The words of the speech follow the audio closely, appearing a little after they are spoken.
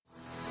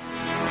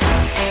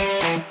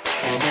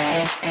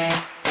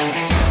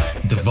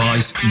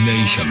Device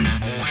Nation.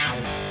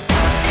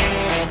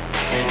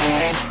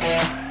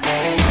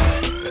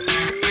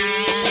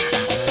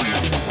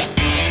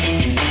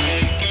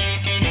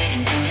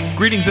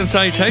 Greetings and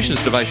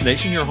salutations, Device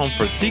Nation. You're home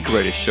for the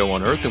greatest show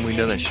on earth, and we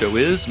know that show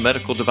is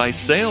medical device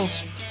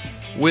sales,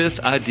 with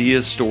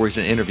ideas, stories,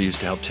 and interviews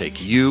to help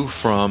take you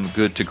from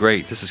good to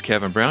great. This is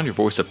Kevin Brown, your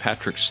voice of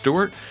Patrick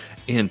Stewart,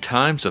 in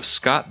times of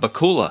Scott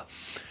Bakula.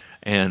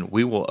 And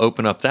we will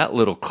open up that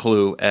little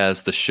clue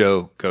as the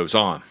show goes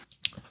on.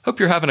 Hope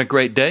you're having a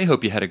great day.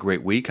 Hope you had a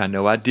great week. I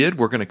know I did.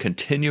 We're going to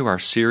continue our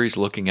series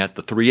looking at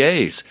the 3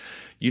 A's.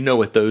 You know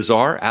what those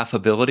are: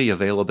 affability,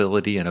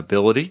 availability, and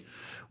ability.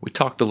 We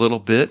talked a little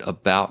bit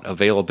about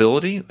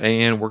availability,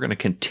 and we're going to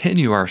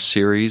continue our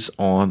series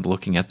on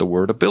looking at the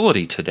word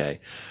ability today.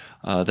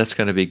 That's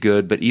going to be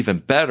good, but even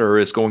better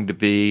is going to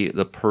be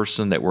the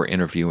person that we're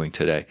interviewing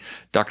today.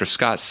 Dr.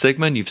 Scott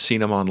Sigman, you've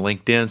seen him on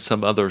LinkedIn,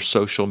 some other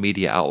social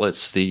media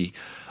outlets, the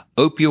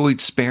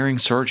opioid-sparing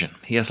surgeon.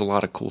 He has a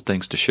lot of cool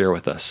things to share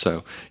with us,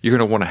 so you're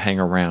going to want to hang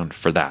around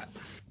for that.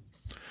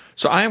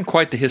 So I am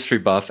quite the history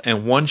buff,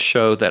 and one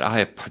show that I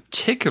have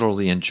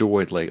particularly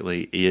enjoyed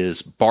lately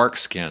is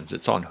Barkskins.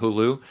 It's on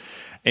Hulu,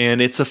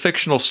 and it's a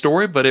fictional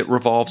story, but it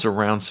revolves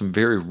around some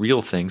very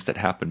real things that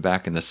happened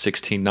back in the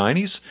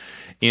 1690s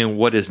in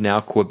what is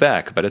now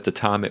Quebec, but at the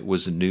time it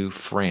was New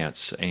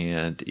France,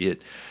 and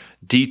it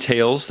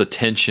details the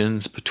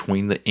tensions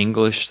between the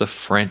English, the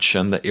French,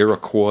 and the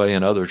Iroquois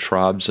and other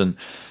tribes, and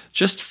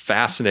just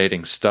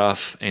fascinating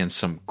stuff and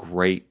some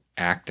great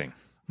acting.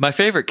 My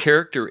favorite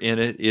character in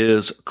it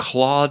is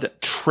Claude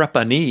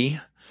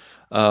Trepagny,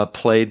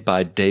 played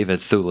by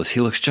David Thewlis.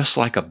 He looks just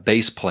like a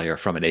bass player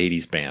from an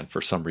 80s band for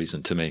some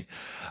reason to me.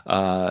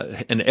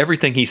 And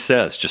everything he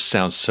says just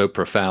sounds so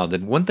profound.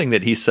 And one thing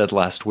that he said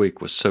last week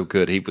was so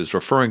good. He was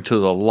referring to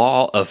the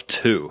law of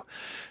two.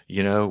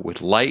 You know,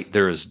 with light,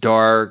 there is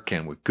dark,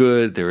 and with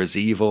good, there is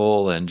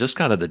evil, and just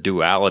kind of the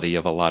duality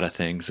of a lot of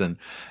things. And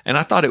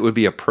I thought it would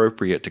be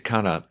appropriate to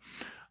kind of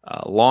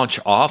launch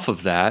off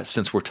of that,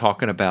 since we're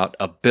talking about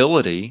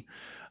ability.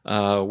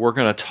 We're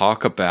going to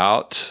talk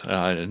about,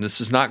 and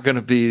this is not going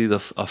to be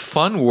a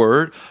fun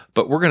word,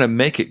 but we're going to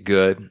make it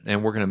good,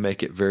 and we're going to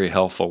make it very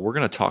helpful. We're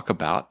going to talk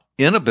about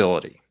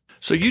inability.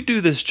 So you do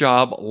this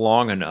job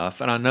long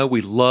enough, and I know we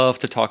love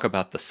to talk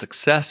about the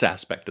success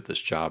aspect of this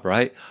job,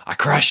 right? I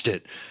crushed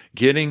it,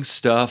 getting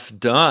stuff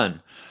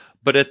done.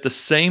 But at the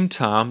same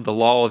time, the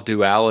law of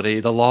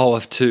duality, the law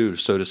of two,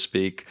 so to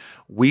speak,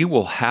 we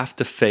will have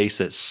to face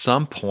at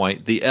some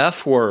point the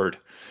F word.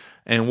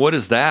 And what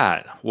is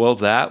that? Well,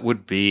 that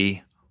would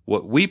be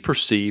what we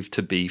perceive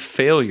to be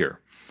failure,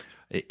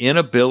 an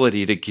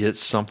inability to get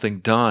something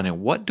done.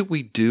 And what do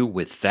we do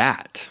with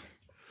that?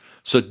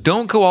 So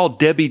don't go all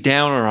Debbie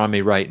Downer on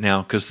me right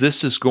now, because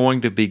this is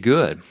going to be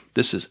good.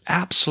 This is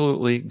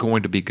absolutely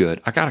going to be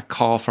good. I got a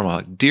call from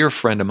a dear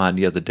friend of mine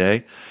the other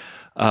day,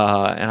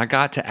 and I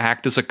got to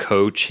act as a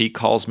coach. He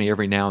calls me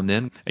every now and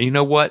then. And you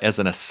know what? As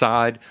an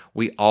aside,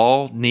 we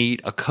all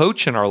need a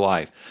coach in our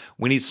life.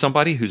 We need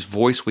somebody whose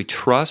voice we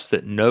trust,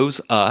 that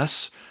knows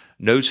us,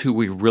 knows who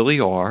we really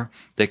are,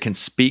 that can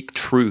speak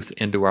truth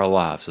into our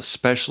lives,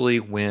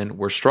 especially when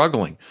we're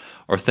struggling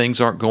or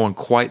things aren't going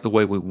quite the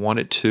way we want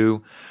it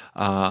to.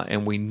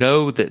 And we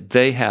know that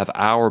they have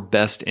our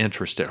best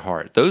interest at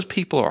heart. Those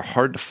people are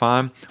hard to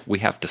find. We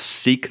have to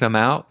seek them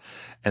out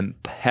and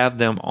have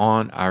them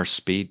on our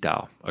speed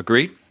dial.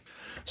 Agreed?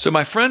 So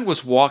my friend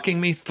was walking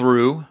me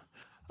through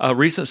a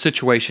recent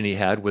situation he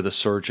had with a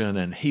surgeon,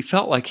 and he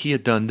felt like he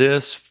had done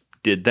this,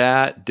 did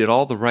that, did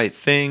all the right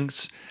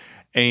things,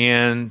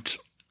 and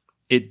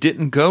it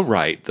didn't go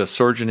right. The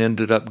surgeon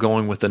ended up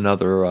going with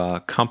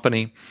another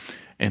company,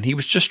 and he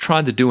was just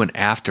trying to do an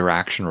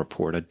after-action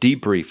report, a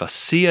debrief, a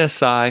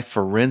CSI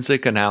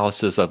forensic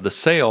analysis of the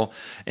sale,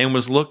 and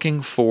was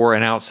looking for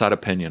an outside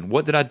opinion.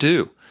 What did I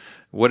do?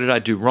 What did I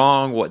do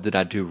wrong? What did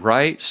I do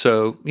right?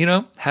 So,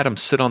 had him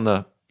sit on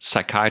the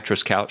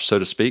psychiatrist's couch, so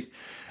to speak,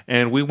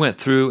 and we went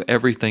through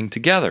everything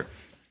together.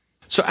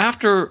 So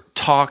after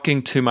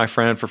talking to my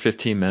friend for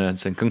 15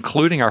 minutes and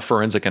concluding our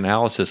forensic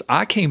analysis,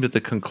 I came to the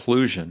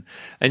conclusion,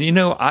 and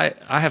I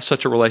have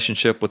such a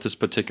relationship with this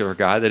particular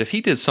guy that if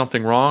he did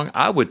something wrong,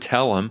 I would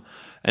tell him,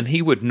 and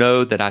he would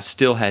know that I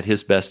still had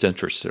his best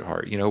interest at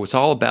heart. It's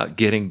all about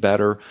getting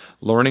better,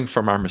 learning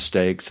from our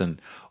mistakes,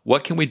 and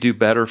what can we do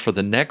better for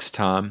the next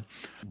time?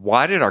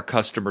 Why did our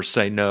customers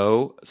say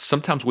no?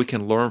 Sometimes we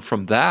can learn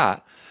from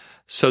that,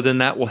 so then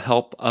that will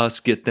help us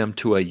get them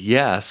to a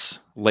yes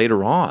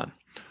later on.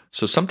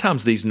 So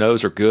sometimes these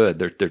no's are good.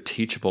 They're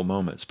teachable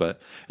moments.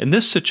 But in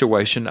this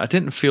situation, I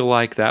didn't feel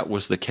like that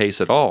was the case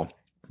at all,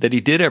 that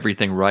he did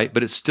everything right,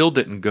 but it still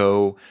didn't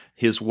go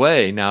his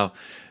way. Now,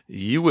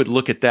 you would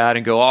look at that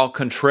and go, au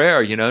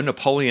contraire,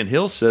 Napoleon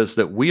Hill says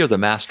that we are the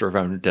master of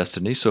our own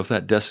destiny. So if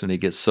that destiny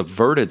gets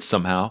subverted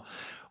somehow,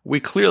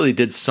 we clearly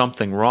did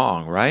something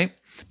wrong, right?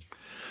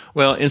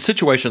 Well, in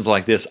situations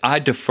like this, I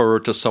defer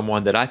to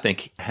someone that I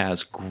think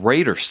has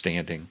greater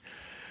standing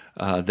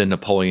than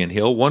Napoleon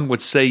Hill. One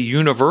would say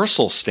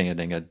universal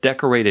standing, a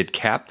decorated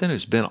captain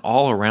who's been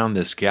all around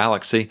this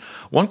galaxy.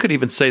 One could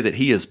even say that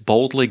he has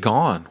boldly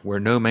gone where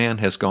no man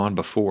has gone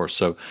before.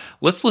 So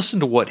let's listen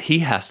to what he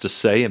has to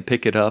say and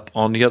pick it up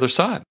on the other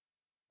side.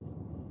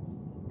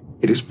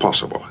 It is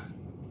possible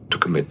to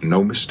commit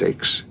no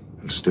mistakes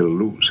and still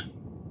lose.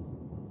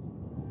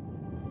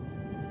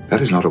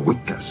 That is not a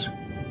weakness.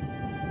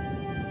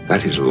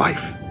 That is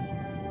life.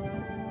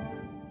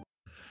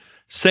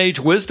 Sage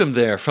wisdom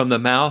there from the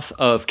mouth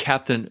of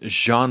Captain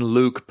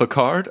Jean-Luc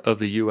Picard of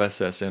the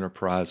USS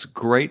Enterprise.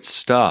 Great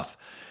stuff.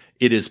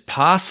 It is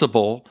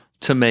possible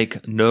to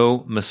make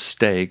no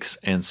mistakes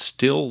and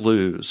still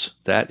lose.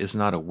 That is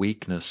not a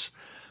weakness.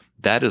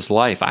 That is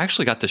life. I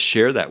actually got to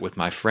share that with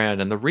my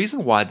friend. And the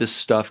reason why this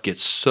stuff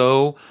gets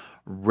so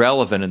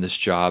relevant in this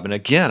job, and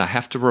again, I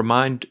have to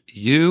remind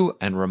you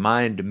and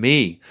remind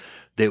me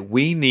that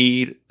we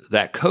need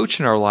that coach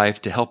in our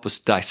life to help us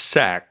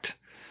dissect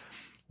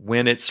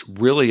when it's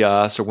really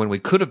us or when we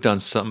could have done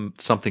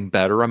something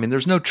better. I mean,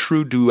 there's no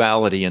true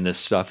duality in this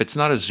stuff. It's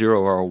not a 0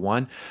 or a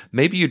 1.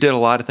 Maybe you did a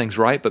lot of things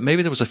right, but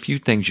maybe there was a few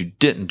things you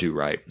didn't do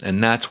right,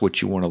 and that's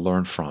what you want to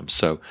learn from.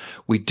 So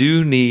we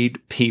do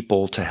need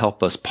people to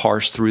help us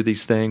parse through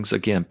these things.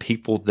 Again,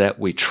 people that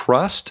we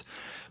trust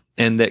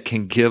and that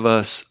can give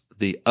us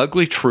the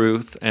ugly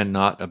truth and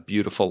not a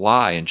beautiful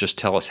lie and just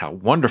tell us how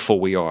wonderful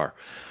we are,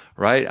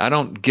 right? I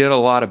don't get a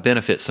lot of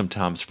benefit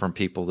sometimes from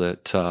people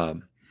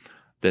that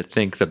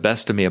think the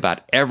best of me about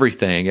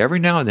everything. Every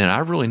now and then, I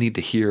really need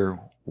to hear,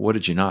 what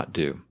did you not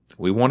do?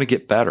 We want to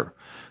get better.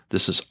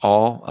 This is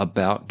all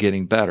about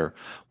getting better.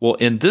 Well,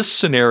 in this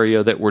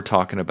scenario that we're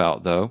talking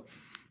about, though,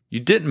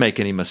 you didn't make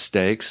any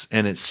mistakes,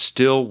 and it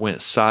still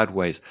went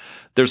sideways.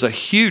 There's a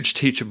huge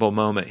teachable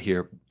moment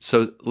here.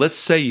 So let's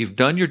say you've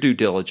done your due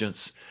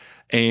diligence,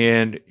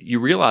 and you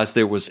realize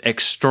there was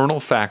external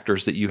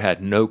factors that you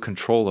had no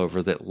control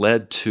over that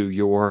led to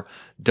your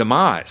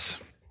demise.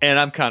 And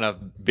I'm kind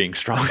of being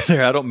strong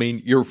there. I don't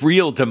mean your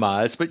real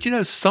demise, but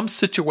some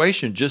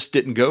situation just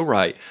didn't go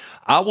right.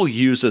 I will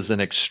use as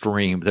an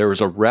extreme. There was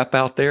a rep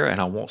out there,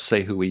 and I won't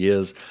say who he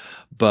is,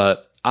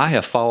 but I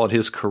have followed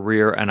his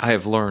career, and I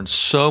have learned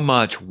so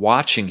much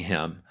watching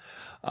him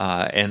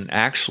and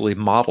actually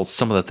modeled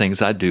some of the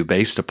things I do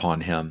based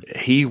upon him.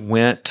 He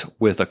went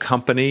with a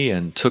company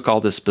and took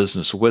all this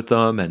business with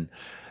them, and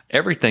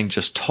everything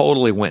just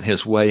totally went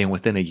his way. And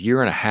within a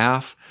year and a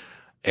half,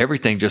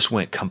 everything just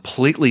went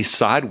completely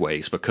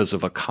sideways because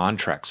of a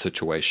contract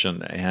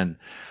situation. And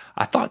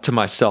I thought to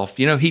myself,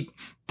 he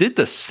did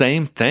the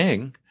same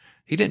thing.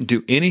 He didn't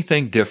do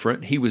anything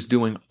different. He was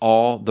doing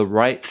all the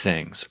right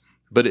things,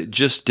 but it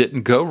just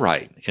didn't go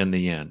right in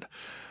the end.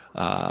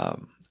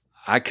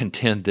 I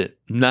contend that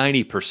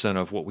 90%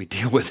 of what we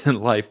deal with in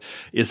life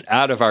is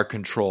out of our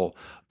control,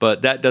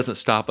 but that doesn't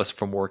stop us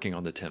from working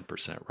on the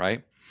 10%,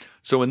 right?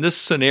 So in this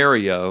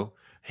scenario,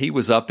 he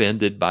was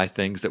upended by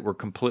things that were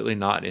completely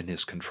not in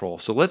his control.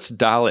 So let's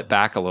dial it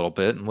back a little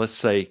bit, and let's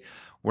say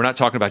we're not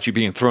talking about you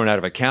being thrown out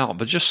of account,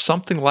 but just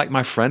something like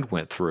my friend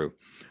went through.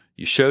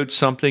 You showed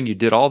something, you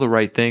did all the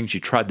right things, you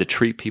tried to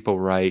treat people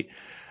right,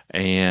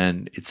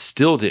 and it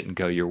still didn't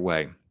go your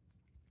way.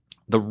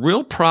 The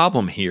real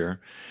problem here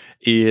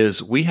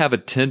is we have a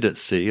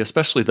tendency,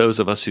 especially those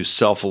of us who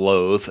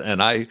self-loathe,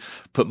 and I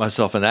put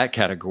myself in that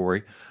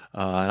category,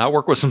 and I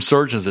work with some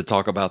surgeons that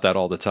talk about that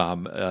all the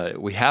time.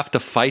 We have to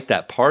fight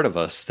that part of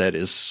us that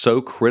is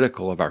so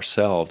critical of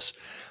ourselves,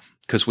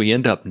 because we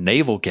end up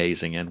navel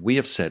gazing. And we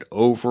have said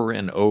over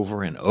and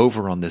over and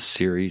over on this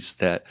series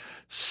that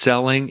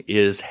selling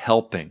is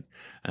helping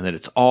and that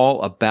it's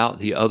all about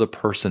the other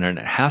person. And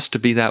it has to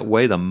be that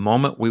way the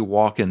moment we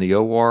walk in the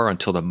OR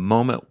until the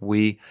moment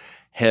we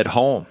head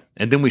home.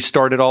 And then we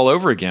start it all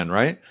over again,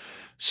 right?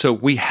 So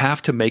we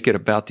have to make it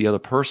about the other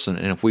person.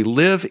 And if we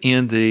live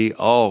in the,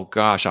 oh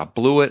gosh, I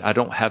blew it, I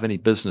don't have any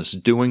business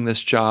doing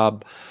this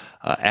job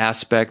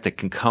aspect that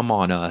can come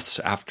on us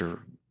after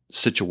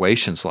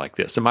situations like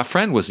this. And my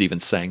friend was even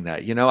saying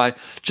that, I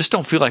just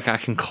don't feel like I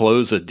can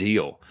close a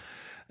deal.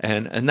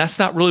 And that's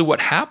not really what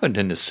happened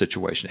in this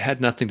situation. It had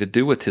nothing to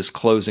do with his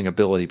closing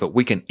ability, but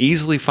we can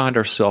easily find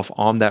ourselves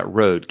on that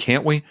road,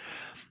 can't we?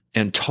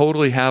 And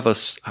totally have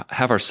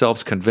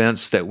ourselves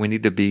convinced that we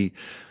need to be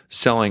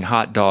selling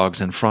hot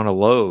dogs in front of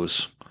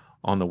Lowe's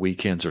on the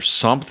weekends or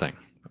something,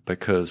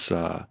 because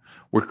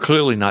we're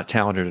clearly not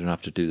talented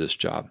enough to do this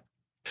job.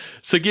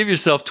 So give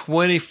yourself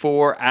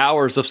 24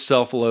 hours of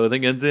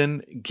self-loathing and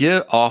then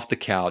get off the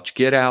couch,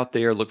 get out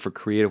there, look for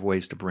creative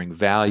ways to bring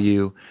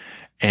value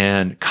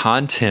and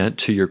content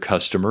to your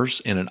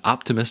customers in an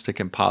optimistic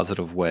and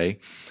positive way.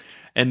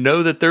 And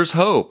know that there's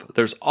hope.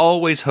 There's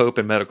always hope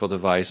in medical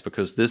device,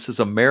 because this is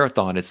a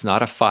marathon. It's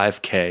not a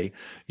 5K.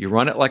 You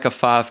run it like a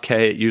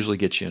 5K, it usually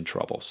gets you in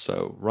trouble.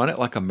 So run it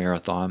like a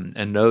marathon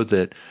and know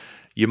that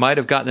you might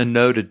have gotten a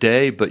no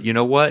today, but you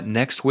know what?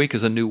 Next week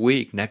is a new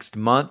week. Next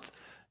month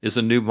is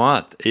a new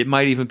month. It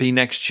might even be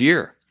next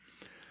year.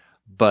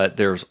 But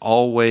there's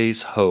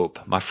always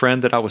hope. My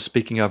friend that I was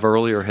speaking of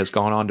earlier has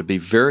gone on to be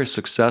very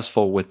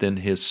successful within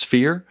his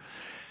sphere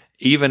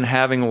even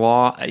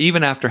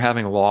after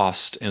having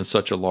lost in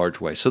such a large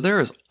way. So there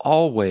is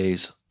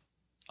always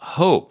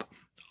hope.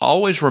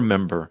 Always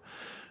remember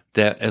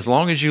that as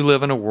long as you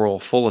live in a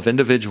world full of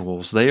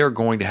individuals, they are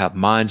going to have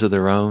minds of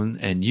their own,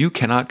 and you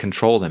cannot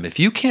control them. If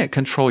you can't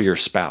control your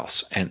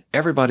spouse, and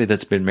everybody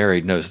that's been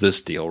married knows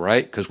this deal,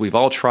 right? Because we've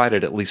all tried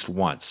it at least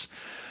once.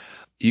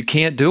 You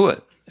can't do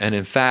it. And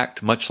in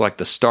fact, much like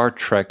the Star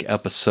Trek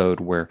episode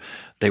where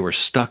they were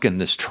stuck in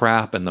this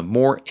trap, and the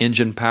more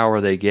engine power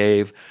they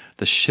gave,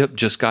 the ship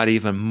just got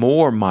even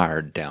more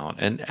mired down.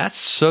 And that's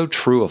so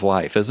true of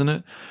life, isn't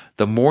it?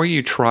 The more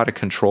you try to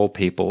control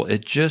people,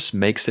 it just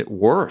makes it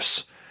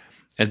worse.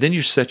 And then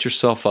you set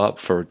yourself up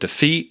for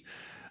defeat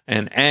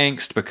and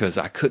angst because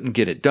I couldn't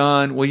get it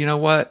done. Well, you know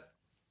what?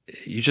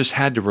 You just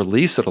had to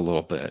release it a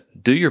little bit.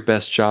 Do your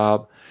best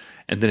job.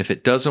 And then if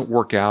it doesn't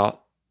work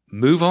out,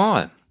 move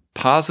on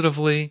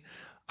positively,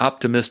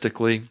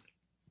 optimistically,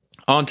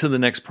 on to the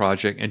next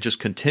project, and just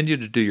continue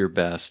to do your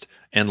best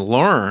and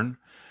learn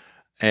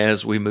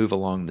as we move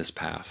along this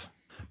path.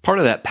 Part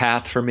of that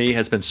path for me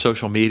has been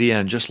social media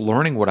and just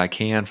learning what I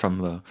can from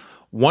the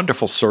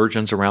wonderful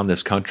surgeons around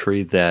this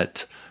country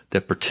that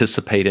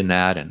participate in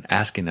that, and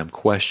asking them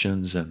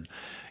questions and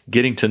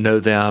getting to know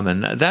them.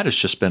 And that has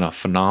just been a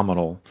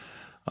phenomenal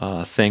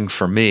thing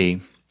for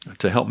me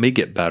to help me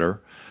get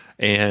better,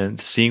 and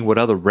seeing what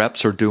other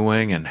reps are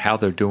doing and how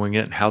they're doing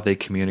it and how they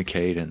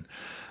communicate. And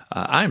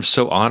I am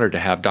so honored to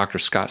have Dr.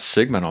 Scott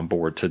Sigman on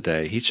board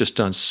today. He's just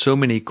done so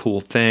many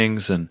cool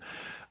things, and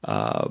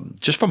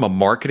just from a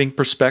marketing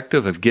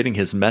perspective of getting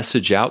his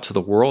message out to the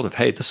world of,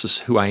 hey, this is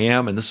who I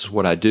am, and this is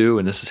what I do,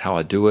 and this is how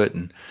I do it,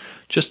 and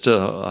just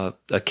a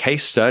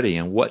case study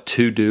in what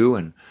to do.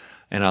 And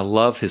I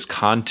love his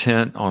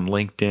content on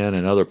LinkedIn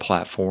and other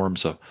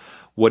platforms of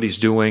what he's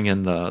doing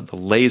in the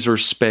laser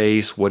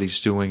space, what he's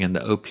doing in the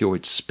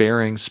opioid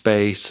sparing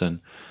space, and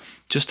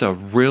just a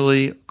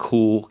really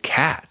cool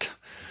cat.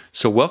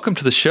 So welcome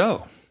to the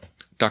show,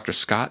 Dr.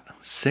 Scott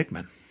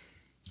Sigman.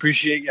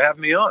 Appreciate you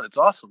having me on. It's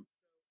awesome.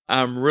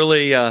 I'm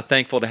really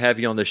thankful to have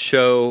you on the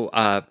show.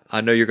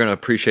 I know you're going to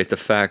appreciate the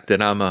fact that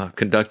I'm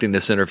conducting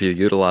this interview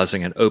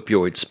utilizing an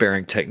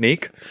opioid-sparing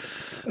technique.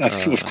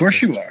 Of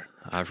course you are.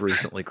 I've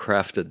recently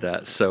crafted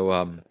that. So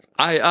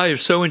I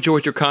have so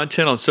enjoyed your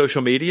content on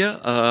social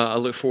media. I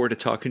look forward to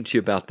talking to you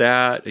about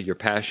that, your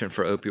passion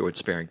for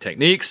opioid-sparing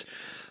techniques,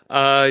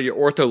 your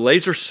ortho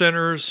laser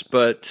centers.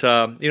 But,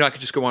 I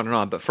could just go on and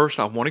on. But first,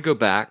 I want to go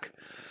back.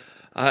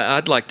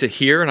 I'd like to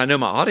hear, and I know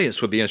my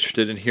audience would be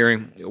interested in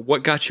hearing,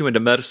 what got you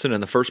into medicine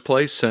in the first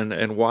place,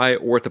 and why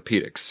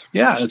orthopedics?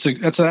 Yeah,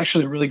 that's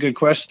actually a really good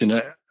question.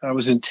 I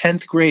was in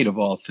 10th grade of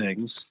all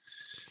things.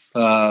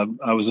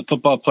 I was a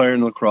football player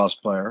and a lacrosse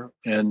player,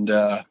 and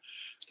there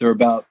were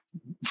about,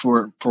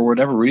 for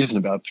whatever reason,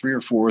 about 3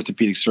 or 4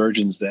 orthopedic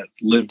surgeons that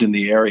lived in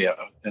the area,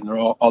 and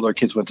all their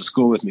kids went to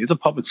school with me. It's a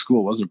public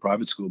school, it wasn't a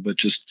private school, but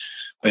just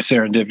by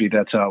serendipity,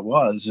 that's how it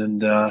was.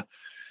 And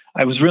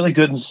I was really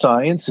good in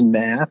science and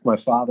math. My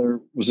father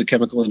was a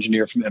chemical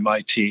engineer from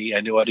MIT.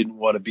 I knew I didn't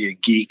want to be a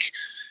geek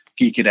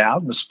it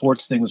out. And the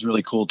sports thing was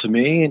really cool to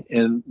me.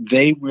 And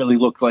they really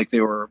looked like they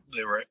were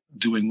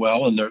doing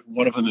well. And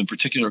one of them in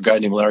particular, a guy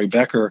named Larry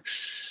Becker,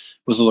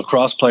 was a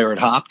lacrosse player at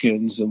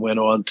Hopkins and went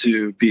on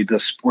to be the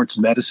sports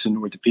medicine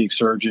orthopedic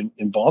surgeon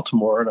in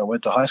Baltimore. And I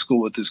went to high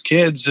school with his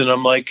kids. And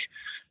I'm like,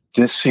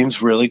 this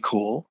seems really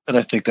cool. And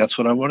I think that's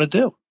what I want to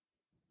do.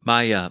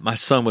 My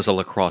son was a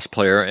lacrosse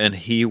player, and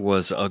he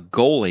was a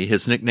goalie.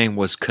 His nickname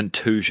was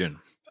Contusion.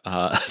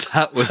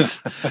 That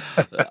was,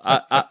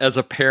 as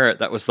a parent,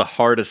 that was the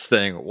hardest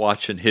thing,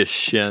 watching his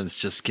shins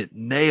just get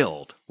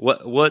nailed.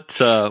 What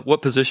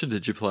position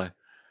did you play?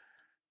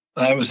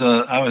 I was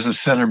a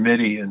center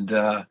midi, and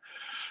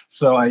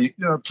so I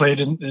played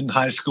in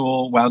high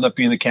school. Wound up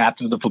being the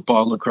captain of the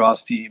football and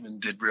lacrosse team,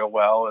 and did real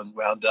well. And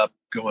wound up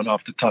going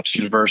off to Tufts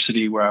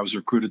University, where I was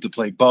recruited to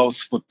play both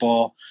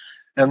football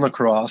and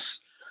lacrosse.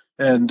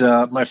 And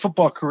my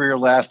football career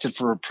lasted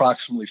for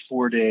approximately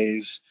 4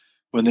 days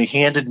when they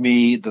handed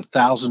me the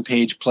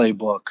 1,000-page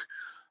playbook.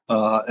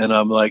 And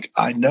I'm like,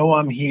 I know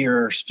I'm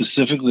here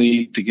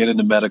specifically to get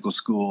into medical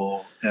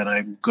school, and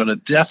I'm going to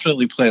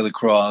definitely play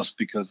lacrosse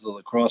because the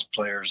lacrosse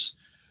players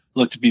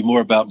look to be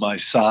more about my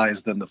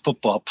size than the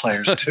football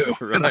players do.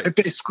 Right. And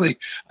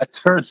I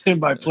turned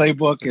in my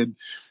playbook,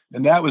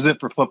 and that was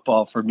it for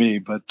football for me.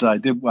 But I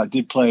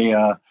did play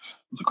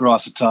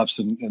lacrosse at Tufts,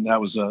 and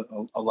that was a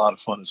lot of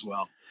fun as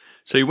well.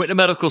 So you went to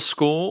medical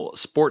school,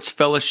 sports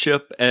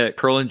fellowship at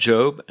Kerlan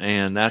Jobe,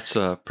 and that's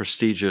a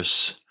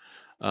prestigious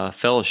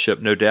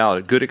fellowship, no doubt.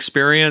 A good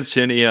experience.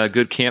 Any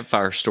good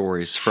campfire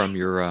stories from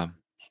your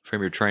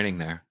training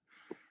there?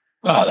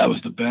 Oh, that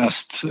was the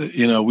best.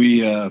 It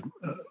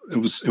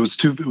was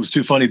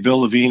too funny.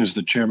 Bill Levine, who's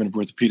the chairman of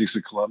orthopedics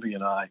at Columbia,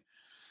 and I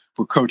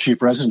were co-chief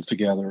residents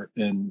together.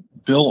 And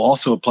Bill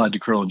also applied to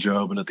Kerlan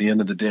Jobe, and at the end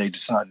of the day,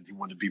 decided he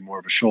wanted to be more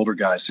of a shoulder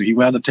guy. So he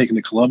wound up taking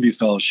the Columbia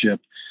fellowship,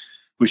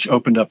 which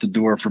opened up the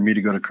door for me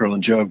to go to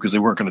Kerlan Jobe because they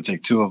weren't going to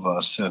take 2 of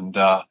us. And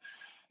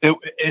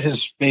it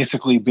has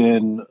basically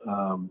been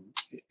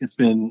it's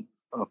been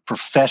a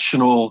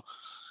professional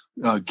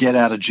get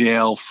out of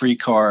jail free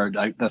card.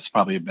 That's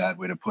probably a bad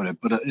way to put it,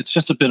 but it's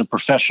just been a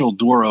professional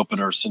door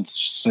opener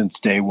since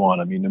day one.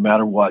 I mean, no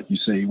matter what you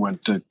say, you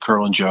went to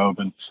Curl and Job,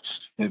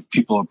 and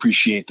people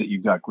appreciate that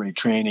you've got great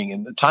training,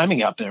 and the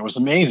timing out there was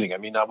amazing. I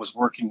mean, I was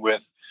working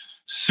with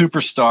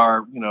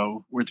superstar,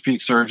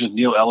 orthopedic surgeons.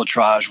 Neil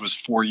Elatraj was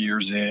 4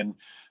 years in.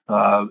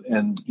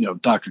 And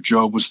Dr.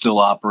 Job was still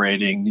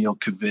operating, Neil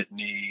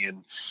Kavitny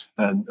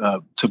and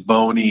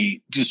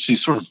Taboni, just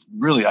these sort of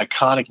really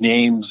iconic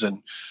names,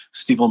 and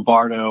Steve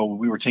Lombardo.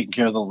 We were taking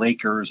care of the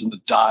Lakers and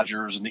the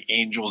Dodgers and the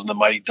Angels and the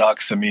Mighty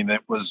Ducks. I mean,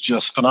 it was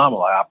just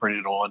phenomenal. I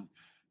operated on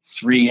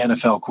 3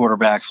 NFL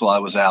quarterbacks while I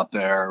was out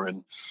there,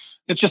 and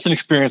it's just an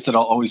experience that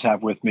I'll always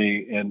have with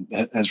me,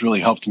 and has really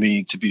helped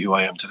me to be who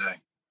I am today.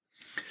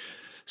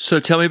 So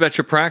tell me about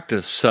your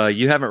practice.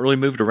 You haven't really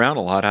moved around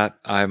a lot.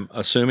 I'm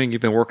assuming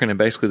you've been working in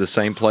basically the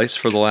same place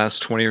for the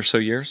last 20 or so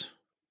years?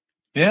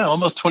 Yeah,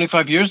 almost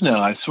 25 years now.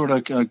 I sort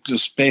of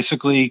just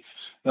basically,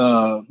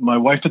 my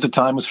wife at the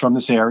time was from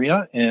this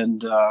area,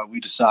 and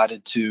we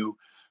decided to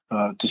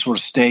sort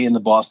of stay in the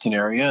Boston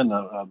area. And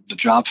the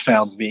job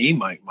found me.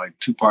 My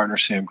 2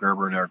 partners, Sam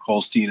Gerber and Eric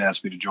Holstein,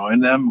 asked me to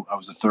join them. I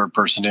was the 3rd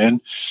person in,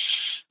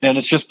 and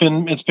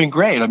it's been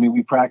great. I mean,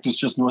 we practice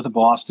just north of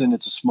Boston.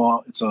 It's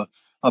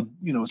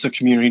a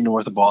community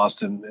north of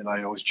Boston, and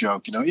I always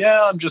joke,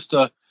 I'm just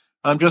a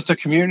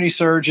community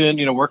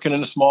surgeon, working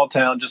in a small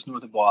town just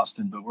north of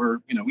Boston. But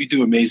we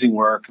do amazing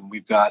work, and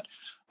we've got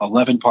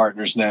 11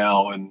 partners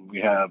now, and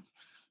we have,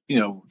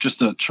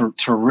 just a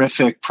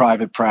terrific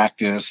private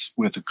practice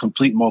with a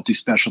complete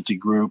multi-specialty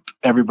group.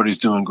 Everybody's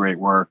doing great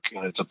work,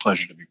 and it's a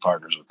pleasure to be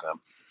partners with them.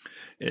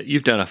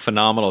 You've done a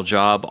phenomenal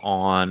job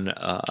on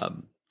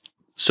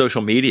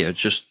social media,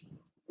 just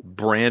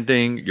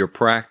branding your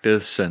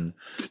practice and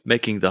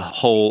making the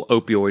whole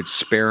opioid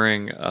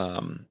sparing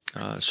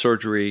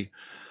surgery,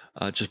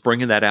 just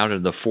bringing that out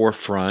into the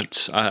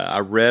forefront. I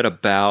read an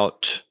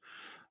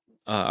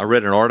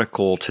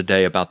article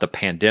today about the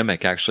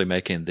pandemic actually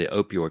making the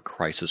opioid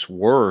crisis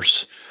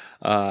worse.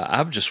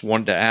 I just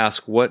wanted to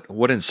ask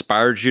what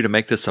inspired you to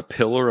make this a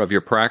pillar of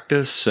your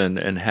practice,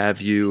 and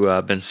have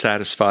you been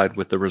satisfied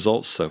with the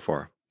results so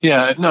far?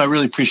 Yeah, no, I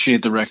really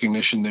appreciate the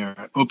recognition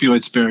there.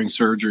 Opioid sparing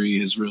surgery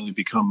has really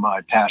become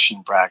my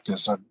passion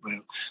practice. I've,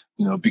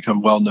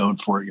 become well known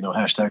for,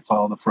 hashtag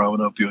follow the pro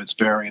and opioid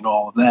sparing and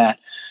all of that.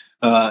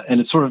 And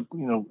it's sort of,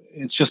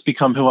 it's just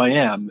become who I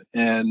am.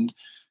 And,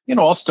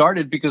 all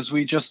started because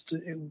it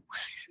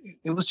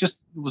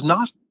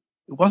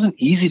wasn't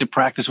easy to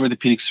practice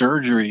orthopedic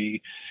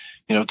surgery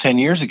 10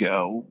 years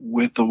ago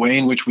with the way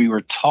in which we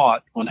were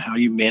taught on how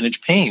you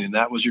manage pain. And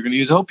that was, you're going to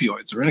use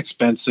opioids. They're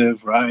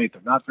inexpensive, right?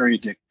 They're not very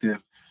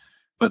addictive.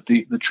 But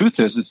the truth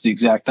is, it's the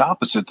exact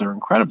opposite. They're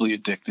incredibly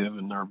addictive,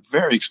 and they're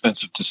very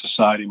expensive to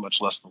society,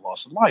 much less the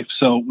loss of life.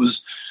 So it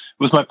was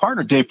my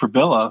partner, Dave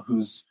Probilla,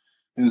 who's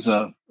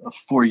a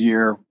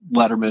 4-year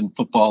letterman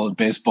football and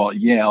baseball at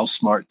Yale,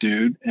 smart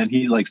dude. And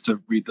he likes to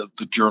read the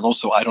journal,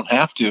 so I don't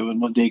have to. And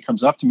one day he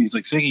comes up to me, he's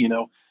like, Siggy,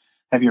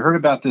 have you heard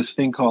about this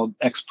thing called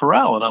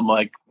Exparel? And I'm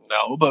like,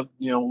 no, but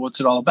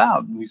what's it all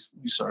about? And we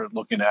started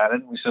looking at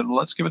it, and we said, well,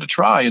 let's give it a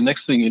try. And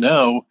next thing you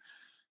know,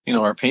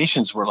 our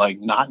patients were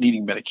like not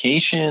needing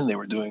medication. They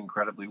were doing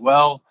incredibly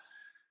well.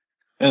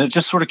 And it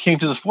just sort of came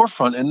to the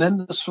forefront. And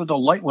then the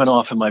light went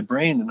off in my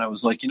brain. And I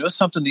was like,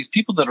 something, these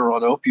people that are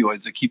on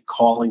opioids that keep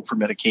calling for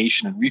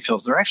medication and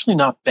refills, they're actually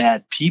not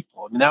bad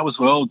people. I mean, that was,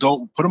 well,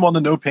 don't put them on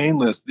the no pain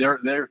list.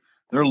 They're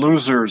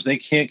losers. They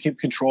can't keep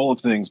control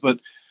of things. But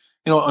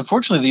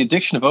unfortunately, the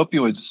addiction of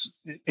opioids,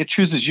 it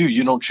chooses you.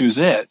 You don't choose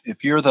it.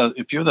 If you're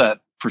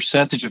that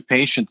percentage of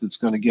patients that's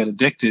going to get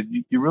addicted,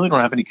 you really don't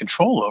have any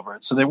control over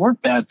it. So they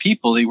weren't bad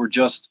people. They were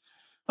just,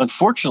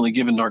 unfortunately,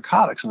 given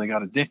narcotics, and they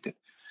got addicted.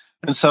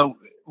 And so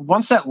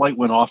once that light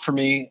went off for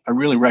me, I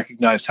really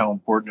recognized how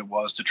important it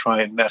was to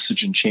try and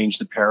message and change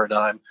the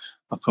paradigm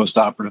of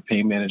postoperative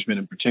pain management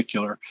in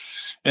particular.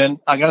 And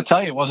I got to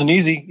tell you, it wasn't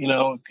easy.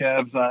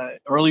 Kev,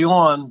 early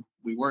on,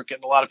 we weren't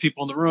getting a lot of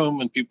people in the room,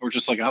 and people were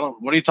just like,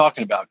 what are you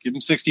talking about? Give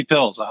them 60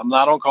 pills. I'm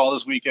not on call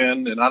this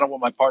weekend, and I don't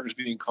want my partners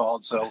being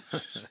called. So,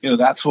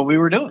 that's what we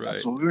were doing. Right.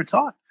 That's what we were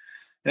taught.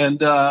 And,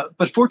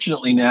 but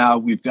fortunately now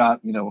we've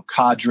got, a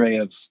cadre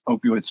of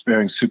opioid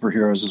sparing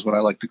superheroes is what I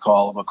like to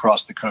call them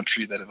across the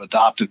country that have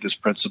adopted this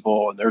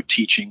principle, and they're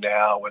teaching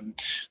now, and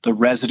the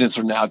residents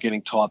are now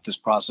getting taught this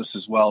process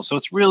as well. So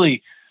it's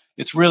really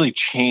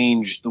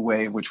changed the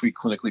way in which we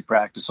clinically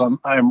practice. So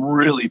I'm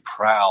really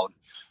proud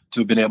to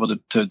have been able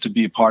to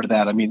be a part of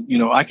that. I mean,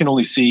 I can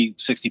only see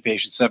 60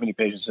 patients, 70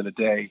 patients in a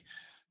day,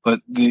 but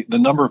the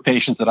number of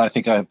patients that I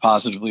think I have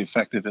positively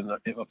affected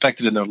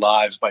in their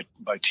lives by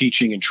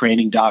teaching and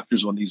training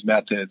doctors on these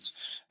methods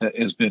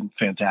has been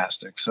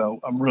fantastic. So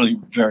I'm really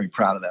very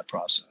proud of that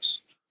process.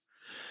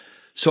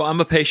 So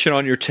I'm a patient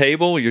on your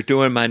table. You're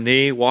doing my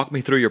knee. Walk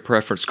me through your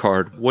preference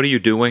card. What are you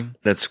doing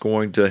that's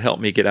going to help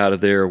me get out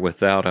of there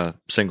without a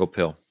single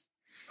pill?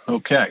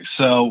 Okay,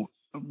 so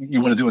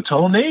you want to do a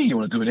total knee? You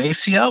want to do an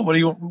ACL? What do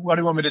you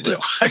want me to do?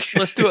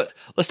 Let's do it.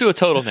 Let's do a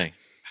total knee.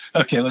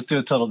 Okay, let's do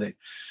a total knee.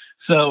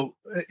 So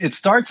it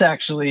starts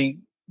actually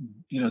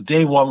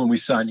day one when we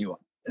sign you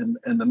up.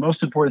 And the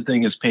most important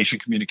thing is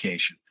patient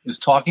communication, is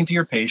talking to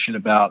your patient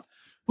about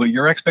what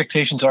your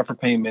expectations are for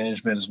pain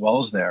management as well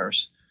as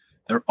theirs.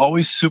 They're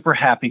always super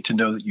happy to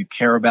know that you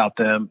care about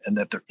them and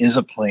that there is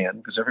a plan,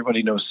 because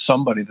everybody knows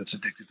somebody that's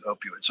addicted to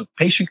opioids. So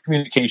patient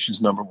communication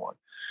is number one.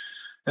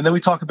 And then we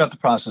talk about the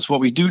process. What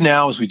we do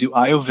now is we do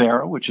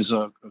iovera, which is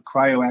a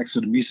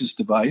cryoaxidomesis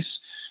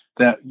device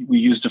that we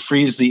use to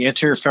freeze the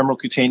anterior femoral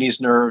cutaneous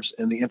nerves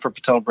and the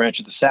infrapatellar branch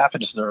of the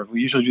saphenous nerve.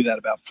 We usually do that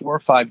about 4 or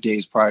 5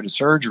 days prior to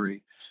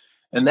surgery.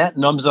 And that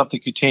numbs up the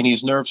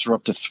cutaneous nerves for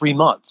up to 3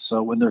 months.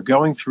 So when they're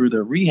going through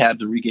their rehab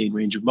to regain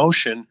range of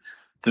motion,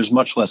 there's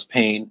much less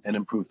pain and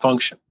improved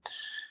function.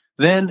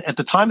 Then at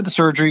the time of the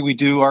surgery, we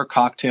do our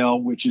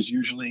cocktail, which is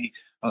usually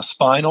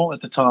spinal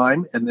at the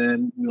time, and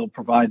then we'll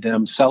provide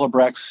them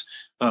Celebrex,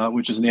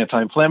 which is an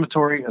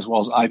anti-inflammatory, as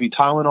well as IV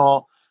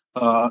Tylenol,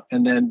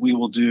 and then we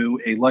will do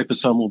a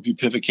liposomal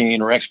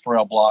bupivacaine or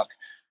Exparel block,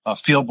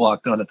 field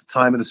block done at the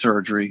time of the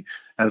surgery,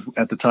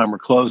 at the time we're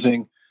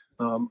closing.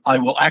 I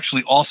will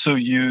actually also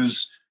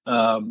use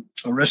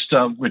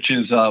Arista, which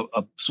is a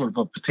sort of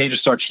a potato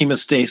starch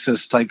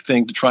hemostasis type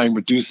thing to try and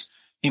reduce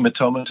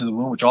hematoma to the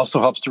wound, which also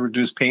helps to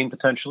reduce pain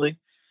potentially.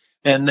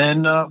 And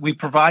then we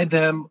provide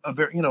them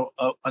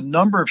a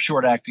number of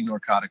short-acting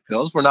narcotic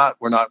pills. We're not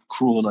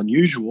cruel and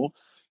unusual.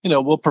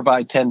 We'll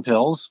provide 10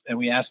 pills, and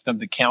we ask them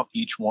to count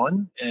each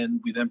one, and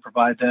we then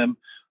provide them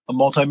a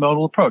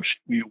multimodal approach.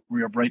 We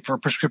write for a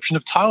prescription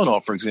of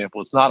Tylenol, for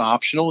example. It's not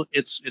optional;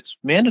 it's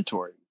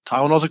mandatory.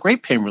 Tylenol is a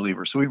great pain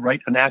reliever, so we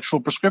write an actual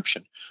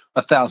prescription,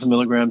 1,000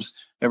 milligrams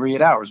every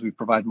 8 hours. We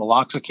provide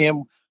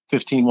meloxicam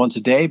 15 once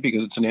a day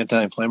because it's an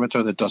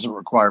anti-inflammatory that doesn't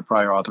require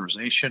prior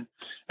authorization.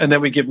 And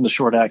then we give them the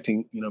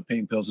short-acting,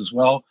 pain pills as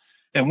well.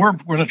 And we're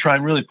going to try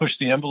and really push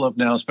the envelope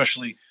now,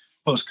 especially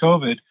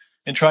post-COVID,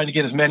 and trying to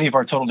get as many of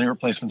our total knee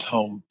replacements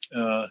home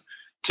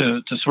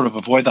to sort of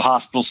avoid the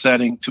hospital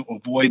setting, to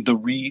avoid the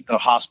rehab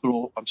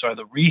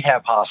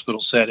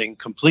hospital setting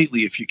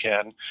completely if you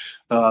can.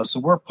 So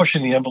we're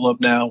pushing the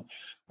envelope now.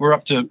 We're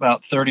up to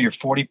about 30 or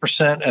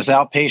 40% as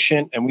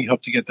outpatient, and we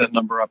hope to get that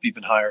number up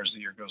even higher as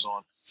the year goes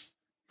on.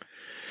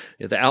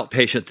 Yeah, the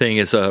outpatient thing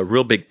is a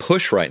real big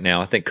push right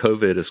now. I think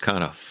COVID is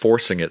kind of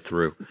forcing it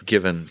through,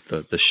 given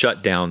the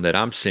shutdown that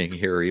I'm seeing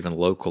here, even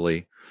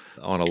locally,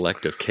 on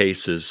elective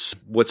cases.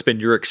 What's been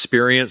your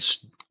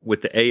experience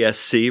with the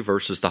ASC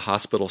versus the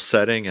hospital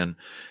setting,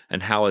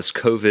 and how has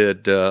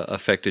COVID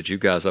affected you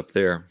guys up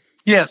there?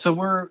 Yeah,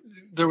 so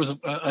there was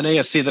an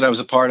ASC that I was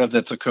a part of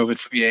that's a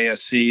COVID-free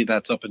ASC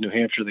that's up in New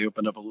Hampshire. They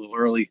opened up a little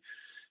early.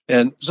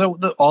 And so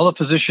all the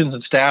physicians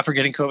and staff are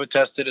getting COVID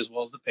tested as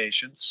well as the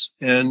patients.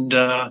 And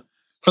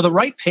for the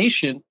right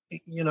patient,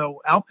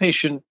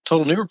 outpatient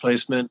total knee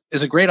replacement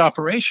is a great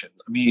operation.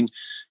 I mean,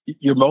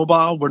 you're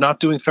mobile. We're not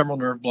doing femoral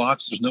nerve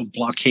blocks. There's no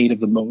blockade of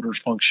the motor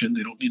function.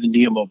 They don't need a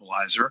knee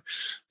immobilizer.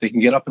 They can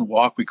get up and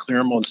walk. We clear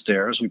them on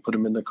stairs. We put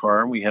them in the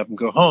car and we have them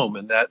go home.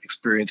 And that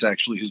experience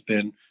actually has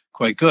been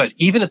quite good.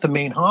 Even at the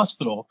main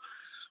hospital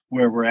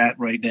where we're at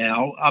right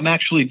now, I'm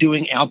actually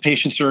doing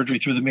outpatient surgery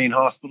through the main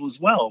hospital as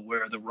well,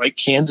 where the right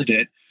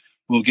candidate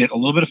will get a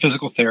little bit of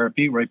physical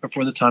therapy right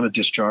before the time of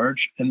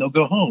discharge, and they'll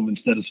go home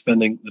instead of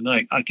spending the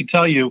night. I can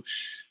tell you,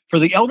 for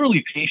the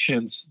elderly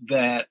patients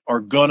that are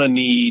going to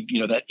need,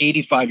 that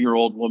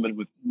 85-year-old woman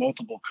with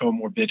multiple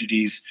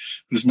comorbidities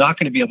who's not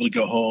going to be able to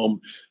go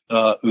home,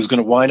 who's going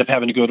to wind up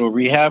having to go to a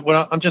rehab,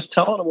 well, I'm just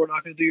telling them we're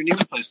not going to do your knee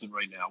replacement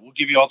right now. We'll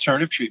give you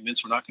alternative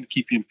treatments. We're not going to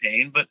keep you in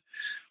pain, but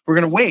we're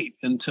going to wait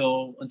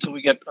until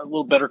we get a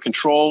little better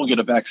control, get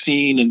a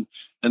vaccine,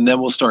 and then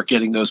we'll start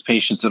getting those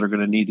patients that are going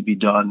to need to be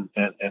done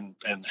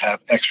and have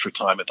extra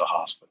time at the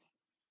hospital.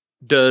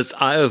 Does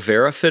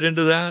iovera fit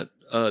into that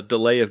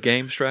delay of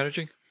game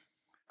strategy?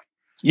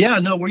 Yeah,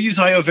 no, we use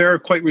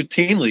iovera quite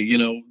routinely.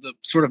 The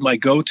sort of my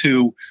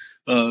go-to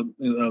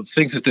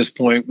things at this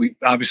point. We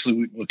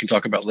can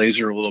talk about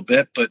laser a little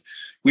bit, but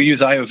we use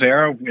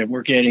iovera, and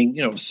we're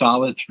getting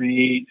solid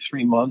 3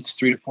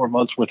 to 4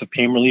 months worth of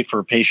pain relief for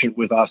a patient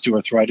with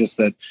osteoarthritis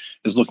that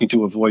is looking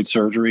to avoid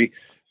surgery.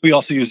 We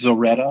also use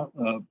Zilretta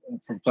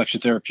from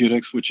Flexion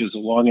Therapeutics, which is a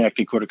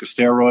long-acting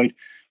corticosteroid,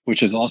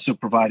 which is also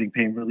providing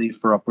pain relief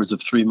for upwards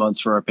of 3 months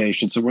for our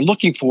patients. So we're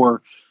looking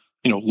for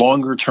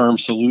longer-term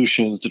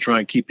solutions to try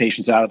and keep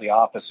patients out of the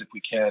office if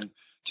we can,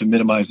 to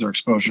minimize their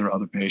exposure to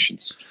other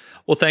patients.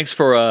 Well, thanks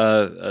for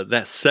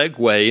that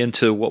segue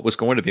into what was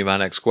going to be my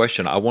next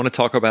question. I want to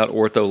talk about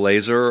ortho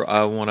laser.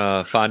 I want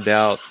to find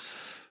out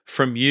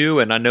from you,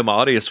 and I know my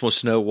audience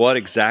wants to know, what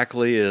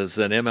exactly is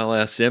an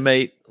MLS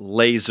M8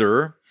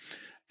 laser,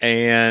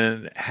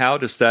 and how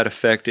does that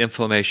affect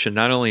inflammation,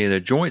 not only in the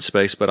joint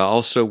space, but I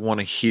also want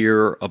to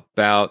hear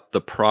about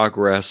the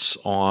progress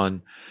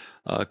on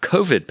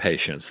COVID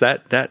patients.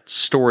 That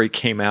story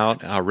came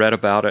out. I read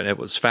about it, and it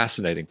was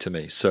fascinating to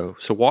me. So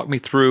walk me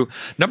through.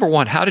 Number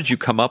one, how did you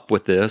come up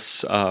with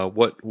this?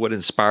 What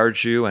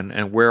inspired you,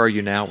 and where are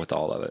you now with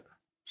all of it?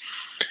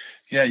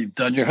 Yeah, you've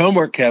done your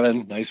homework,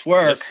 Kevin. Nice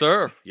work. Yes,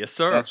 sir. Yes,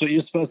 sir. That's what you're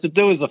supposed to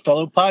do as a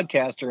fellow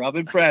podcaster. I'm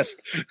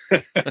impressed.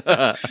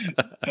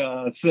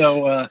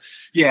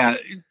 Yeah,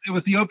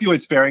 with the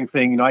opioid sparing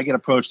thing, I get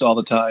approached all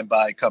the time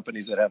by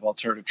companies that have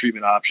alternative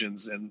treatment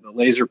options. And the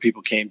laser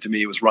people came to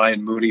me. It was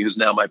Ryan Mooney, who's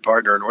now my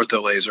partner in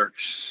Ortho Laser,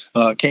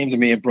 came to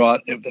me and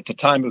brought, at the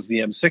time it was the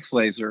M6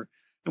 laser.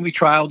 And we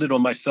trialed it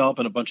on myself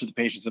and a bunch of the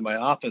patients in my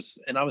office.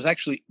 And I was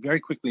actually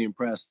very quickly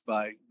impressed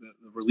by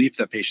the relief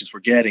that patients were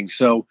getting.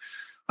 So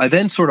I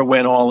then sort of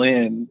went all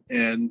in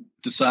and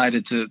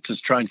decided to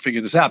try and figure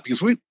this out, because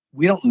we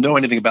don't know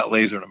anything about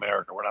laser in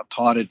America. We're not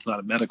taught it. It's not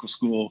a medical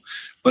school.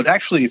 But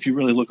actually, if you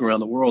really look around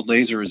the world,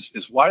 laser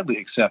is widely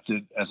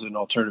accepted as an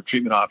alternative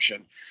treatment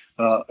option.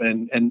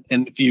 And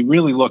if you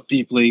really look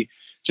deeply,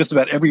 just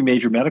about every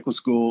major medical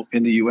school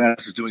in the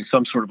U.S. is doing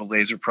some sort of a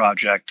laser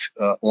project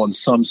on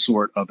some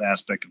sort of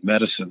aspect of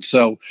medicine.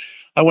 So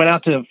I went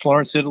out to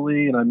Florence,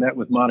 Italy, and I met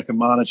with Monica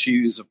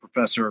Monaci, who's a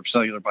professor of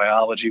cellular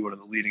biology, one of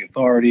the leading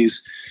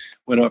authorities.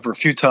 Went over a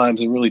few times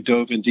and really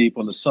dove in deep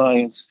on the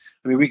science.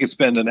 I mean, we could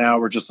spend an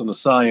hour just on the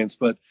science,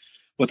 but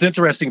what's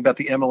interesting about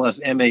the MLS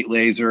M8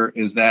 laser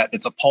is that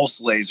it's a pulse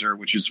laser,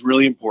 which is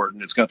really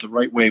important. It's got the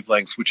right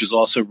wavelengths, which is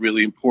also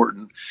really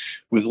important.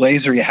 With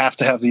laser, you have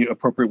to have the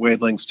appropriate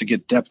wavelengths to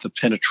get depth of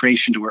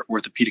penetration to where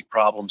orthopedic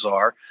problems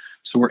are.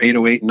 So we're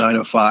 808 and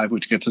 905,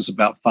 which gets us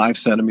about 5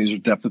 centimeters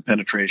of depth of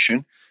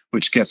penetration,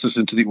 which gets us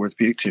into the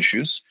orthopedic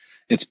tissues.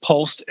 It's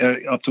pulsed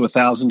up to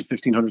 1,000 to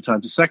 1,500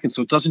 times a second,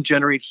 so it doesn't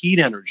generate heat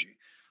energy.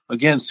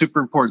 Again, super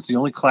important. It's the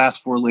only class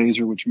 4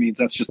 laser, which means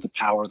that's just the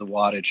power of the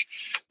wattage,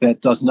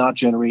 that does not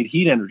generate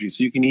heat energy.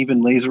 So you can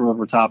even laser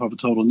over top of a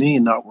total knee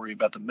and not worry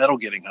about the metal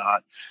getting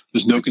hot.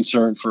 There's no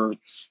concern for,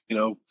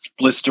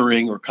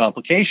 blistering or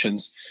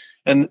complications.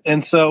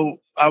 And so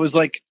I was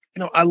like,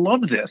 I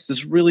love this.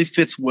 This really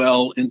fits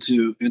well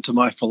into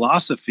my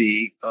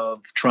philosophy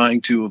of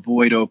trying to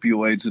avoid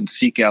opioids and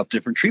seek out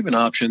different treatment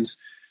options.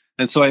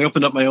 And so I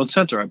opened up my own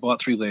center. I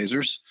bought 3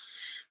 lasers,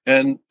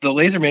 and the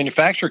laser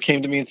manufacturer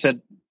came to me and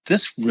said,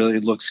 "This really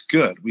looks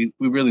good. We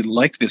really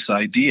like this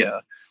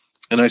idea."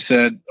 And I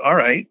said, "All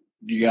right,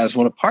 you guys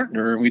want to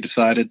partner?" And we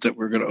decided that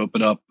we're going to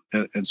open up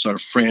and sort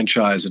of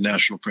franchise, a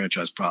national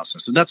franchise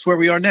process. And that's where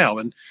we are now.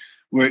 And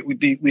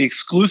we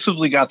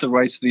exclusively got the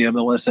rights to the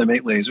MLS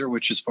M8 laser,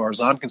 which, as far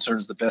as I'm concerned,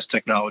 is the best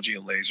technology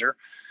in laser.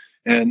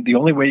 And the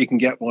only way you can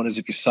get one is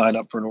if you sign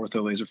up for an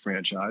Ortho Laser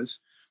franchise.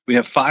 We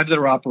have 5 that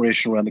are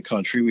operational around the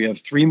country. We have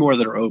 3 more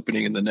that are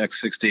opening in the next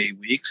 6 to 8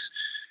 weeks.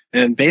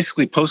 And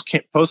basically,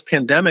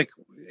 post-pandemic,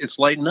 it's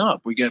lighting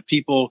up. We get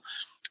people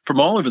from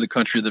all over the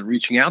country that are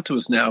reaching out to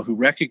us now who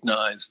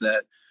recognize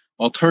that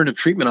alternative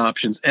treatment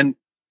options, and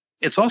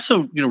it's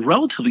also,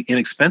 relatively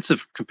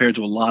inexpensive compared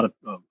to a lot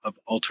of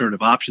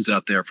alternative options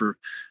out there. For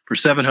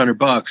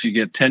 $700, you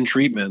get 10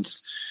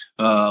 treatments,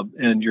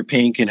 and your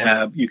pain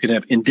you can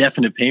have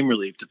indefinite pain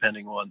relief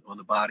depending on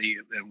the body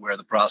and where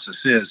the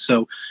process is.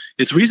 So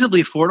it's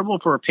reasonably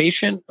affordable for a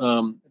patient.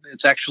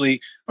 It's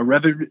actually a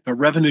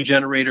revenue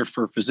generator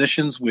for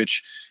physicians,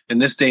 which in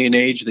this day and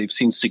age, they've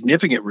seen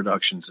significant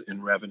reductions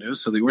in revenue.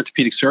 So the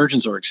orthopedic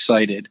surgeons are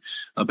excited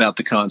about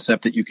the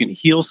concept that you can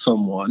heal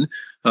someone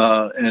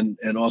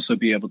and also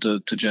be able to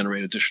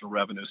generate additional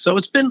revenue. So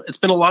it's been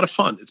a lot of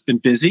fun. It's been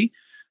busy.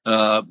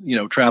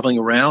 Traveling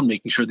around,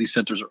 making sure these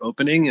centers are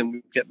opening,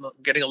 and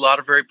getting a lot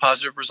of very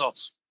positive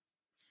results.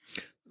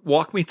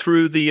 Walk me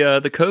through the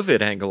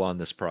COVID angle on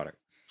this product.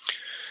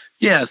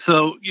 Yeah,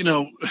 so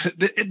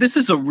this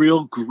is a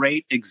real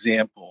great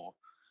example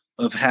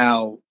of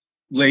how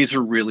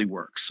laser really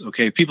works.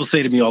 Okay, people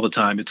say to me all the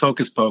time, "It's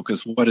hocus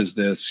pocus. What is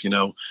this?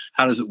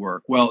 How does it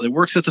work?" Well, it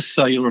works at the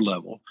cellular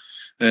level.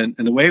 And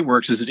the way it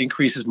works is it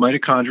increases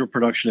mitochondrial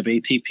production of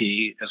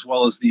ATP, as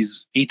well as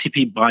these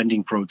ATP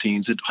binding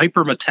proteins. It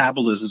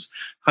hypermetabolizes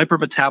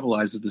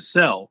the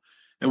cell.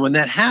 And when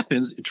that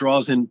happens, it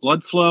draws in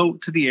blood flow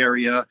to the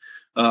area.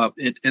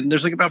 And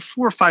there's like about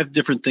 4 or 5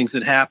 different things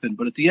that happen.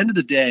 But at the end of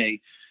the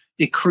day,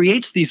 it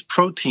creates these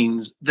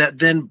proteins that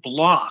then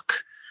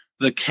block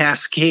the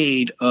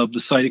cascade of the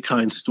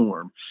cytokine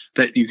storm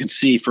that you can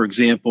see, for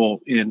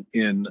example, in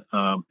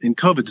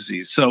COVID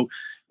disease. So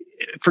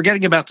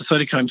forgetting about the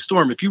cytokine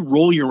storm, if you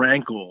roll your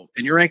ankle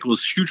and your ankle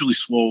is hugely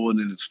swollen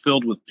and it's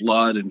filled with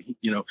blood, and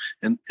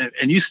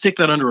you stick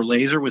that under a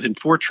laser, within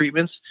 4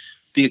 treatments,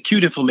 the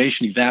acute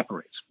inflammation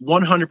evaporates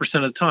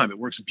 100% of the time. It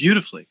works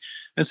beautifully.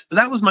 And so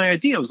that was my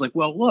idea. I was like,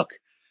 well, look,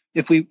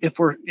 if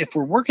we're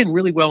working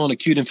really well on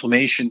acute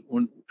inflammation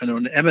on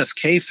an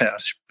MSK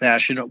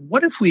fashion,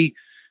 what if we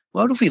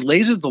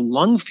laser the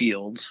lung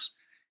fields,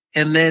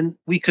 and then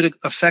we could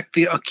affect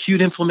the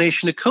acute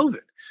inflammation of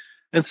COVID?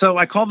 And so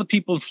I called the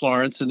people in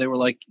Florence, and they were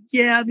like,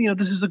 "Yeah,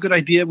 this is a good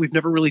idea. We've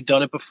never really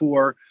done it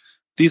before.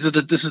 This is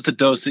the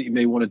dose that you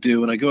may want to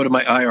do." And I go to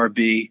my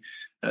IRB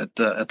at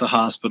the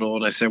hospital,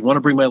 and I say, "I want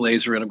to bring my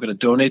laser in. I'm going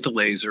to donate the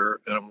laser,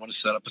 and I want to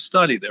set up a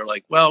study." They're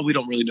like, "Well, we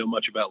don't really know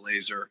much about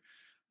laser.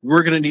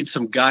 We're going to need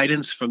some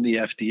guidance from the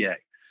FDA."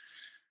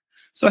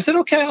 So I said,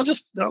 "Okay,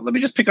 let me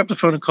just pick up the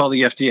phone and call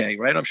the FDA,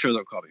 right? I'm sure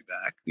they'll call me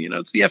back.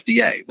 It's the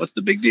FDA. What's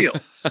the big deal?"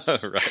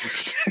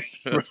 Right.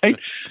 right?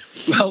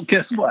 Well,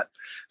 guess what?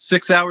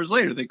 6 hours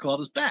later, they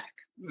called us back.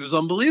 It was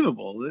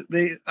unbelievable.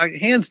 They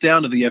hands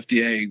down to the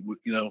FDA.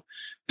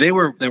 They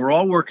were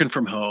all working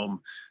from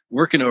home,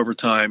 working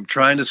overtime,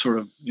 trying to sort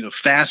of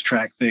fast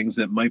track things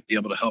that might be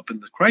able to help in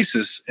the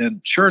crisis.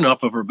 And sure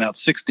enough, over about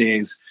 6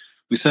 days,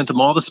 we sent them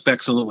all the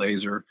specs on the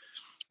laser.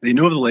 They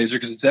knew of the laser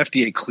because it's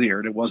FDA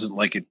cleared. It wasn't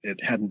like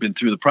it hadn't been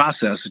through the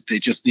process. They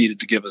just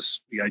needed to give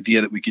us the idea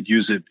that we could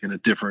use it in a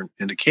different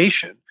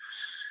indication.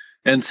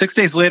 And 6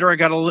 days later, I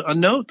got a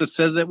note that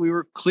said that we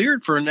were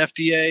cleared for an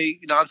FDA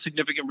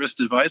non-significant risk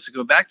device to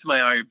go back to my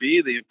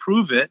IRB. They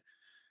approve it.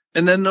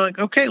 And then like,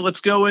 okay, let's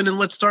go in and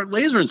let's start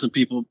lasering some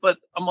people. But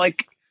I'm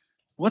like,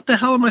 what the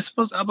hell am I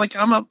supposed to? I'm like,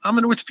 I'm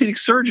an orthopedic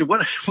surgeon.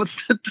 What's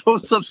the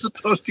dose I'm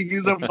supposed to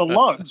use over the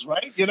lungs,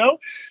 right?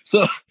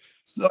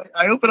 So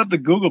I opened up the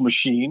Google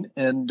machine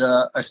and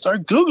I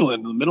started Googling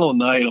in the middle of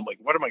the night. I'm like,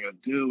 what am I going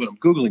to do? And I'm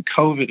Googling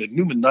COVID and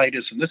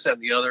pneumonitis and this, that,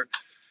 and the other.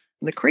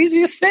 And the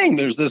craziest thing,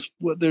 there's this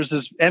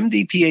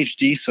MD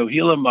PhD,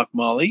 Soheila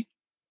Makmali,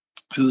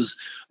 who's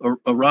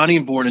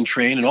Iranian born and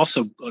trained and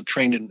also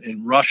trained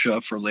in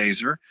Russia for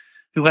laser,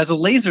 who has a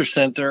laser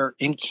center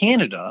in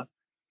Canada.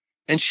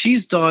 And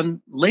she's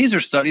done laser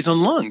studies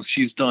on lungs.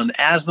 She's done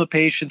asthma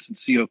patients and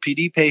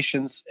COPD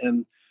patients.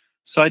 And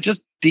so I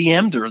just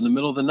DM'd her in the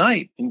middle of the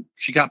night and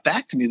she got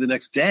back to me the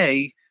next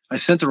day. I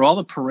sent her all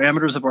the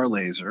parameters of our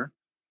laser.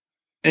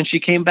 And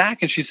she came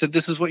back and she said,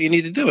 this is what you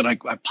need to do. And I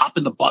pop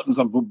in the buttons,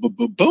 I'm boom, boom,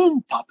 boom,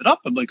 boom, pop it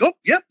up. I'm like, oh,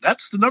 yep,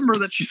 that's the number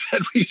that she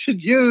said we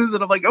should use.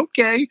 And I'm like,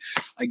 okay,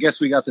 I guess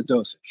we got the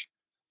dosage.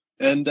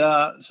 And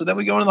so then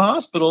we go into the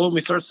hospital and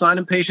we start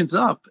signing patients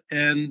up.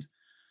 And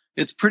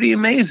it's pretty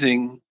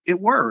amazing.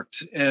 It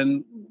worked.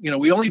 And,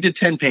 we only did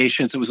 10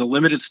 patients. It was a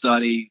limited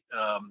study.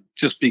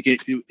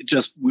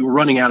 We were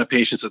running out of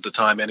patients at the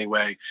time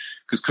anyway,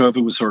 because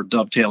COVID was sort of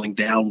dovetailing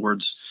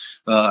downwards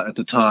at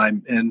the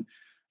time. And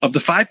of the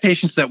 5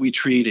 patients that we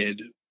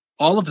treated,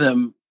 all of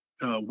them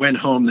went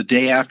home the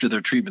day after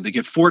their treatment. They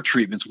get 4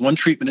 treatments, 1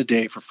 treatment a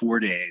day for 4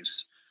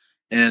 days.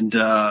 And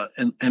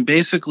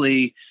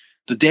basically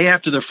the day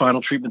after their final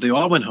treatment, they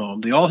all went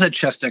home. They all had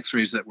chest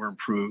x-rays that were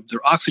improved.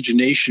 Their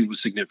oxygenation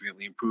was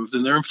significantly improved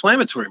and their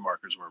inflammatory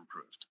markers were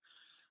improved.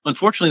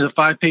 Unfortunately, the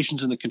 5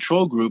 patients in the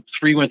control group,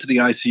 3 went to the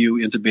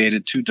ICU,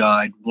 intubated, 2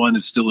 died, 1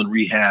 is still in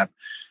rehab,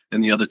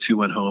 and the other 2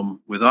 went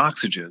home with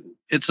oxygen.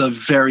 It's a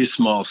very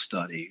small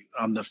study,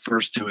 I'm the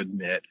first to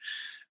admit.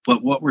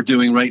 But what we're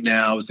doing right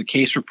now is the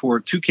case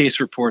report. 2 case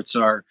reports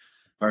are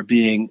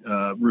being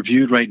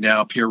reviewed right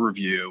now, peer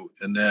review.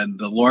 And then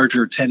the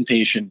larger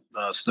 10-patient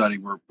study,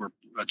 we're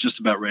just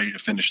about ready to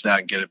finish that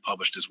and get it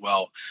published as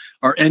well.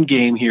 Our end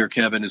game here,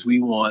 Kevin, is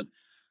we want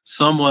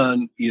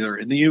someone either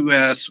in the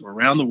U.S. or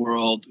around the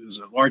world who's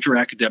a larger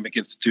academic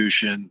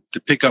institution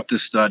to pick up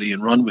this study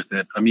and run with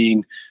it. I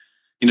mean,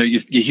 you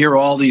hear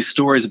all these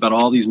stories about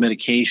all these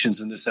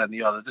medications and this, that, and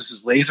the other. This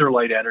is laser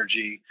light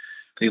energy.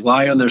 They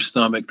lie on their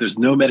stomach. There's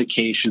no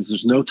medications.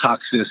 There's no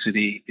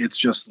toxicity. It's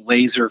just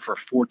laser for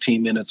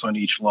 14 minutes on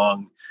each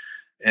lung.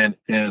 And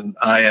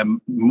I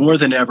am more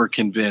than ever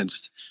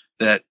convinced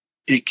that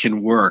it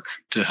can work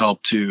to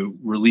help to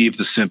relieve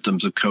the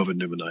symptoms of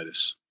COVID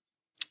pneumonitis.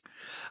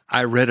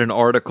 I read an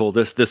article,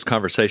 this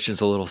conversation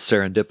is a little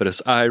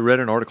serendipitous. I read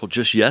an article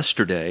just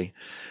yesterday,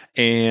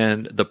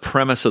 and the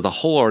premise of the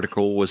whole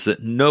article was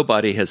that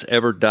nobody has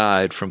ever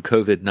died from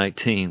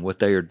COVID-19. What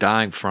they are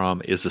dying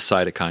from is a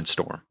cytokine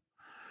storm.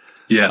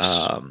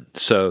 Yes.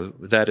 So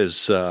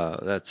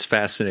that's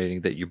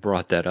fascinating that you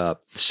brought that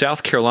up.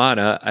 South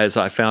Carolina, as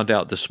I found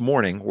out this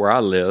morning, where I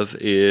live,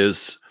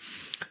 is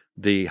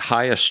the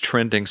highest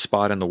trending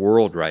spot in the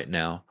world right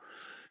now.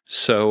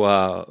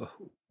 So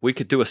we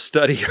could do a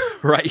study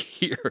right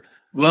here.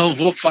 Well,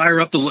 we'll fire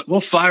up the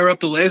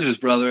lasers,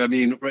 brother. I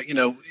mean,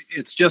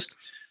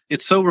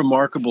 it's so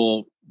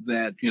remarkable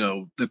that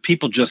that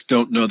people just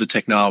don't know the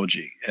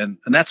technology, and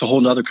that's a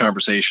whole nother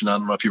conversation. I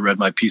don't know if you read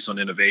my piece on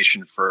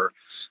innovation for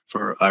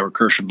Ira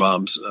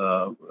Kirschenbaum's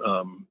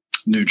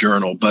new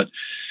journal, but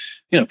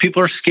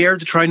people are scared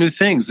to try new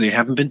things. They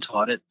haven't been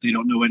taught it. They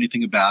don't know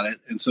anything about it.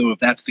 And so if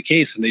that's the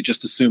case, and they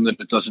just assume that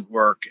it doesn't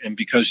work, and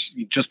because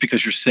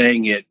you're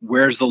saying it,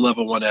 where's the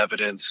level 1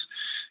 evidence?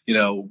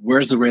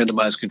 Where's the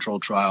randomized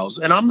controlled trials?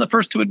 And I'm the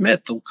first to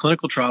admit the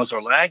clinical trials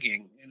are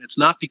lagging. And it's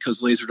not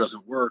because laser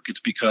doesn't work. It's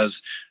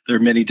because there are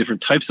many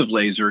different types of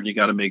laser, and you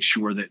got to make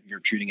sure that you're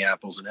treating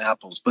apples and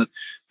apples. But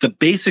the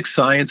basic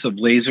science of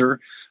laser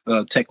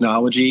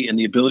technology and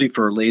the ability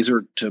for a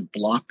laser to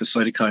block the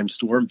cytokine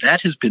storm,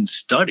 that has been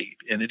studied,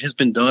 and it has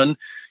been done,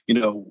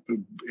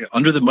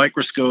 under the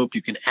microscope.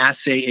 You can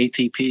assay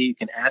ATP, you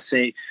can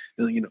assay,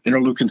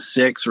 interleukin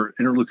 6 or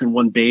interleukin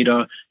 1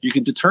 beta. You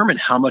can determine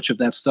how much of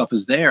that stuff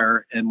is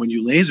there, and when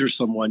you laser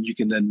someone, you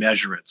can then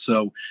measure it.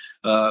 So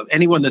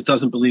anyone that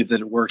doesn't believe that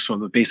it works from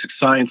the basic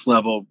science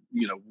level,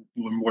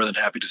 we're more than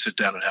happy to sit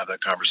down and have that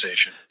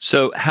conversation.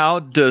 So how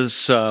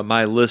does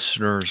my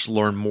listeners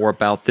learn more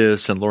about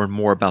this and learn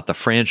more about the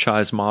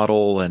franchise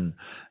model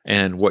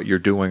and what you're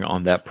doing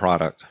on that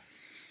product?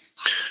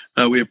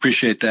 We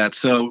appreciate that.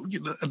 So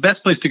the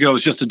best place to go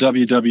is just to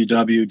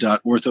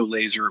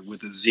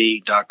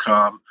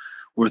www.ortholaserwithaz.com,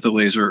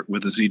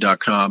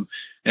 ortholaserwithaz.com.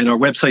 And our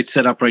website's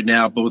set up right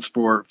now, both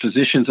for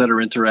physicians that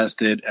are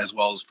interested as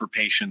well as for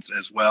patients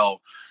as well.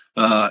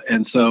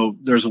 And so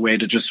there's a way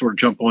to just sort of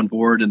jump on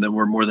board, and then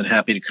we're more than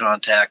happy to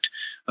contact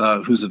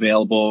who's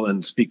available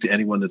and speak to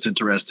anyone that's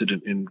interested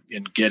in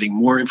getting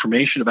more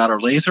information about our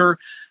laser.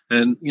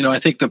 And, I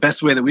think the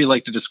best way that we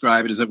like to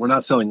describe it is that we're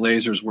not selling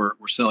lasers, we're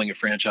selling a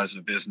franchise of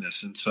a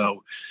business. And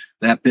so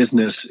that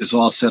business is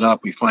all set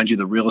up. We find you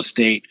the real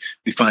estate.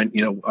 We find,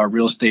 our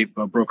real estate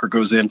broker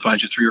goes in,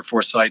 finds you 3 or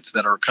 4 sites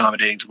that are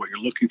accommodating to what you're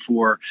looking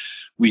for.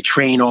 We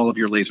train all of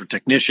your laser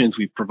technicians.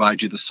 We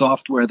provide you the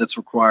software that's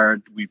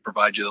required. We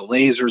provide you the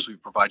lasers. We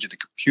provide you the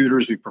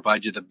computers. We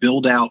provide you the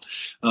build out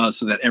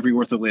so that every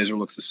ortho laser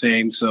looks the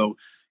same. So,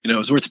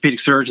 as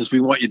orthopedic surgeons, we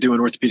want you doing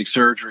orthopedic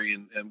surgery,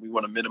 and we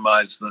want to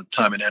minimize the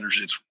time and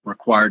energy that's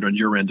required on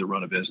your end to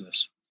run a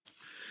business.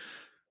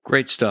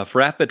 Great stuff.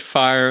 Rapid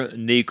fire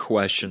knee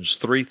questions.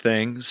 3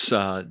 things.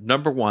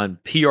 Number 1,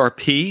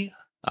 PRP.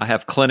 I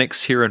have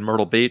clinics here in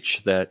Myrtle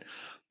Beach that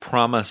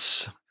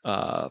promise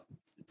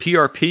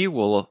PRP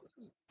will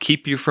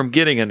keep you from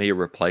getting a knee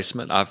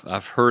replacement.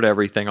 I've heard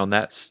everything on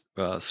that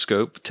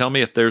scope. Tell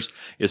me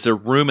is there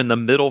room in the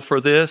middle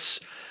for this?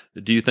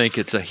 Do you think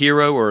it's a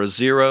hero or a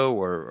zero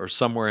or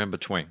somewhere in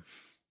between?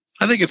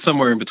 I think it's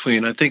somewhere in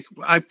between. I think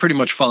I pretty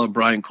much followed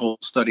Brian Cole's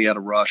study out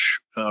of Rush,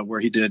 where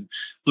he did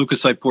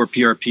leukocyte-poor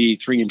PRP,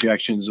 3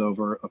 injections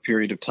over a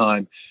period of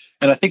time.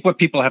 And I think what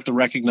people have to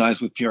recognize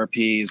with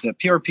PRP is that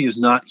PRP is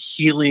not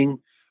healing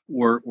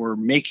or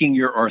making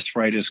your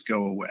arthritis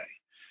go away.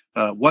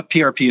 What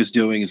PRP is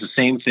doing is the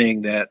same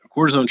thing that a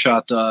cortisone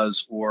shot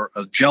does, or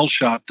a gel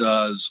shot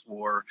does,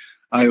 or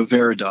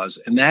Iovera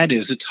does, and that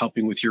is it's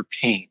helping with your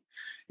pain.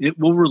 It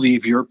will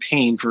relieve your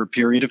pain for a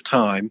period of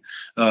time.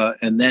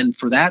 And then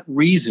for that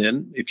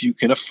reason, if you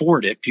can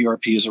afford it,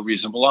 PRP is a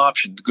reasonable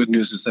option. The good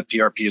news is that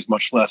PRP is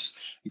much less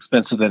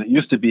expensive than it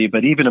used to be.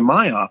 But even in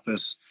my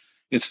office,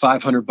 it's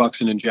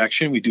 $500 an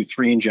injection. We do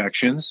 3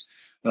 injections.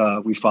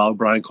 We follow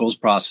Brian Cole's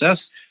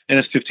process, and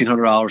it's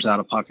 $1,500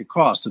 out of pocket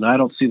cost. And I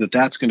don't see that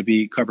that's going to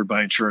be covered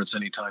by insurance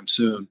anytime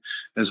soon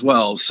as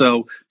well.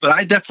 So, but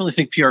I definitely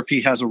think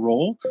PRP has a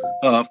role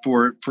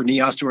for knee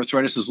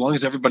osteoarthritis, as long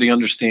as everybody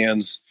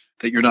understands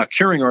that you're not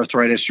curing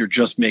arthritis, you're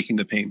just making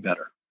the pain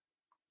better.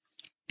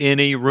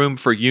 Any room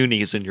for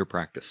unis in your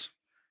practice?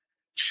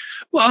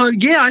 Well,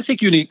 yeah, I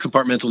think unique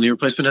compartmental knee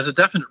replacement has a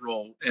definite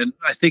role. And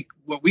I think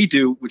what we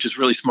do, which is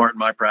really smart in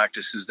my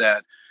practice, is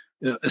that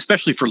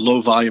especially for low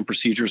volume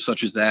procedures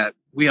such as that,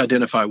 we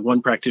identify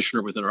one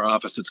practitioner within our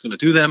office that's going to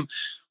do them,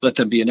 let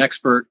them be an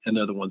expert, and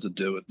they're the ones that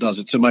does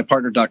it. So my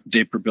partner, Dr.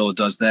 Dave Perbilla,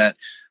 does that.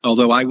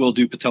 Although I will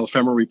do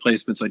patellofemoral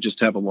replacements, I just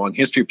have a long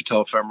history of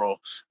patellofemoral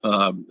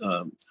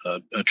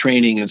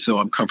training, and so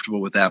I'm comfortable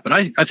with that. But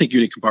I think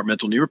unique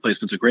compartmental knee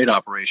replacement is a great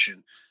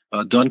operation,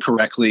 done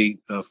correctly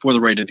for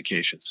the right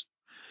indications.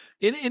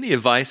 Any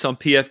advice on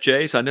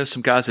PFJs? I know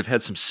some guys have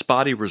had some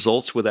spotty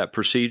results with that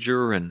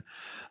procedure, and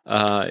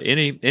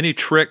any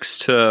tricks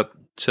to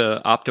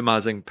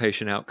optimizing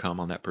patient outcome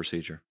on that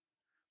procedure?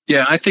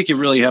 Yeah, I think you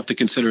really have to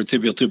consider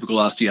tibial tubercle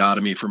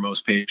osteotomy for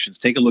most patients.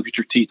 Take a look at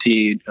your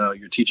TT,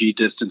 your TG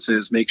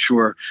distances. Make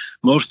sure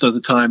most of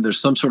the time there's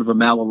some sort of a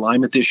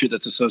malalignment issue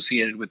that's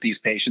associated with these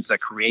patients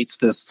that creates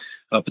this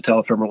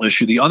patellofemoral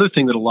issue. The other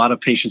thing that a lot of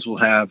patients will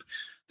have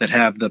that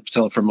have the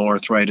patellofemoral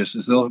arthritis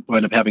is they'll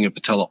wind up having a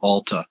patella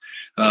alta.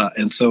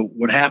 And so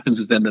what happens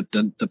is then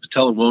the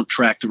patella won't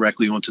track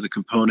directly onto the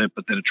component,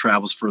 but then it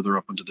travels further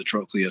up into the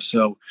trochlea.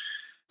 So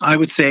I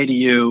would say to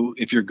you,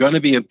 if you're going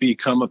to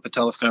become a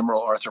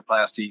patellofemoral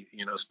arthroplasty,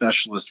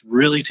 specialist,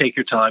 really take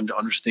your time to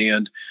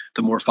understand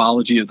the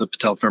morphology of the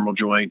patellofemoral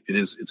joint.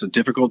 It's a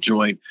difficult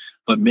joint,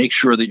 but make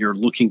sure that you're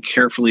looking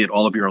carefully at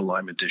all of your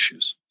alignment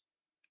issues.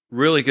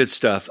 Really good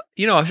stuff.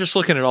 I was just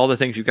looking at all the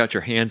things you got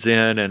your hands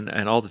in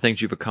and all the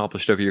things you've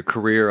accomplished over your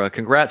career.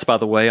 Congrats, by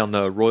the way, on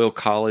the Royal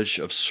College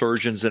of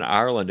Surgeons in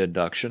Ireland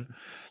induction.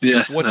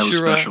 Yeah, that was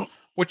special.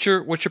 What's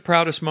your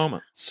proudest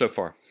moment so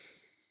far?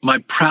 My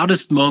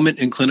proudest moment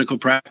in clinical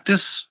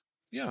practice?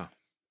 Yeah.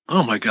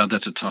 Oh my God,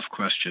 that's a tough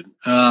question.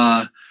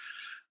 I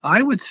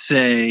would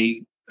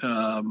say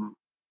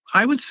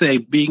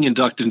being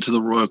inducted into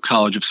the Royal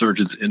College of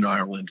Surgeons in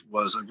Ireland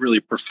was a really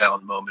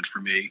profound moment for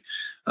me.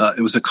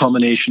 It was a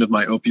culmination of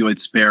my opioid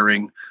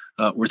sparing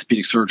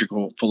orthopedic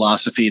surgical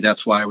philosophy.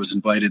 That's why I was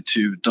invited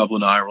to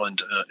Dublin,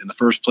 Ireland in the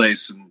first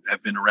place, and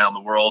have been around the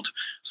world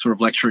sort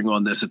of lecturing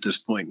on this at this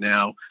point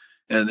now.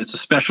 And it's a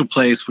special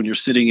place when you're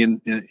sitting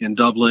in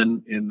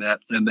Dublin in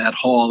that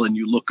hall, and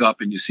you look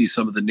up and you see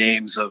some of the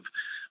names of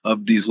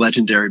these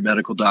legendary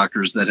medical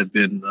doctors that have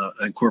been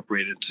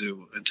incorporated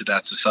into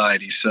that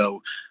society.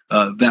 So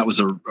that was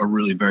a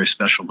really very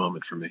special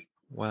moment for me.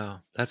 Wow,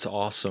 that's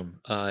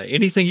awesome.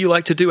 Anything you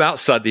like to do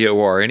outside the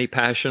OR? Any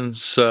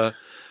passions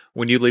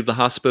when you leave the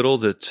hospital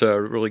that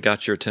really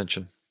got your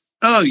attention?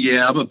 Oh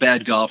yeah, I'm a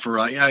bad golfer.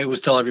 I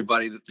always tell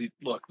everybody that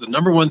look, the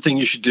number one thing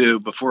you should do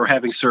before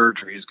having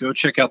surgery is go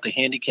check out the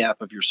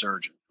handicap of your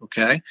surgeon.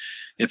 Okay,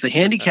 if the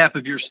handicap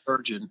of your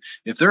surgeon,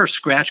 if they're a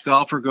scratch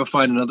golfer, go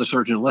find another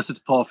surgeon. Unless it's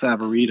Paul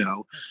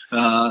Favorito,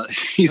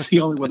 he's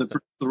the only one that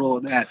puts the role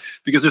in that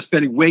because they're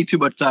spending way too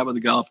much time on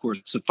the golf course.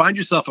 So find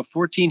yourself a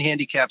 14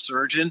 handicap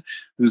surgeon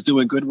who's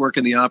doing good work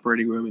in the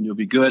operating room, and you'll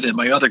be good. And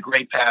my other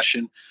great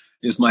passion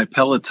is my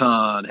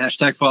Peloton.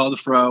 Hashtag follow the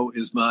fro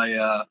is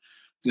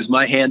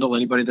my handle.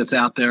 Anybody that's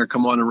out there,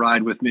 come on and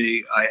ride with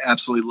me. I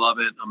absolutely love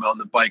it. I'm on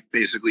the bike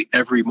basically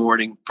every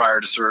morning prior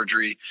to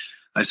surgery.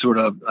 I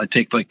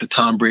take like the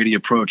Tom Brady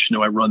approach.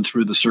 I run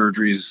through the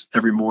surgeries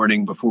every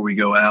morning before we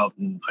go out,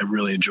 and I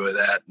really enjoy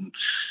that. And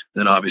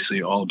then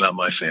obviously all about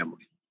my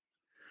family.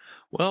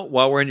 Well,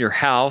 while we're in your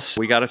house,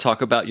 we got to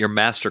talk about your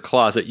master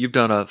closet. You've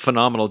done a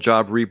phenomenal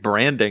job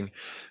rebranding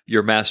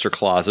your master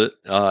closet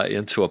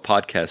into a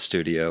podcast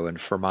studio. And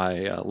for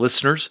my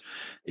listeners,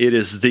 it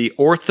is the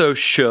Ortho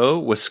Show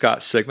with Scott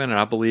Sigman, and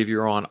I believe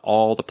you're on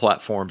all the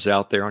platforms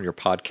out there on your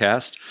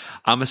podcast.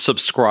 I'm a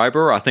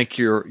subscriber. I think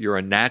you're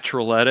a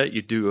natural at it.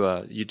 You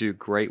do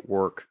great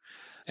work,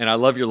 and I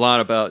love your line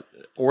about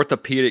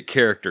orthopedic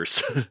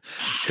characters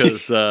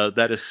because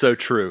that is so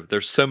true.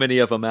 There's so many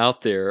of them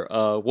out there.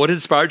 What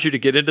inspired you to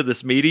get into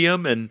this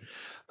medium, and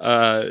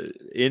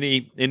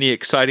any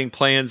exciting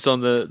plans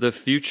on the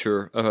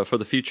future for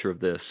the future of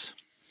this?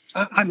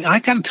 I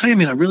got to tell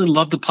you, I really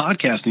love the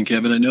podcasting,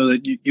 Kevin. I know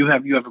that you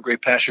have a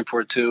great passion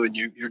for it too, and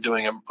you're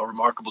doing a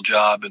remarkable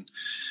job. And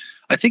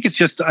I think it's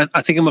just,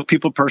 I think I'm a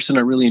people person.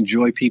 I really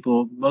enjoy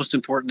people. Most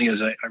importantly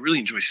is I really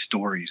enjoy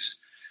stories.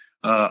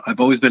 I've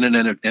always been an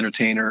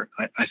entertainer.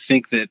 I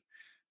think that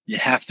you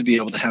have to be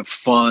able to have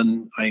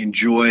fun. I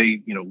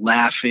enjoy,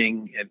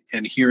 laughing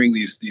and hearing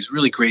these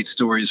really great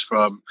stories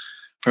from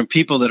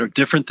people that are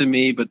different than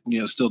me, but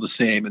still the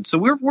same. And so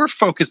we're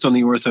focused on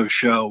the Ortho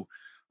Show,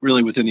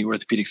 really within the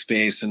orthopedic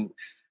space, and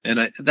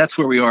that's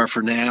where we are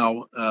for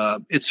now.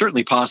 It's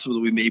certainly possible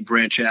that we may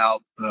branch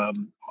out.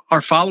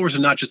 Our followers are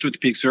not just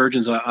orthopedic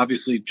surgeons.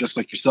 Obviously, just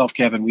like yourself,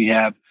 Kevin, we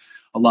have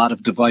a lot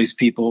of device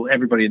people,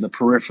 everybody in the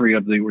periphery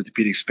of the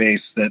orthopedic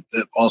space that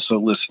also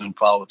listen and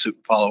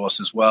follow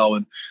us as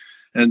well.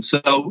 And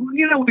so,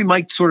 we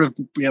might sort of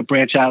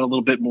branch out a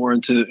little bit more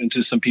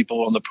into some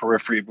people on the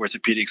periphery of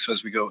orthopedics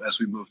as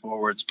we move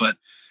forwards. But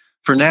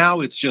for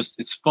now, it's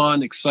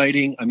fun,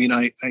 exciting.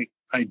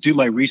 I do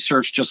my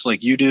research just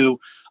like you do.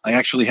 I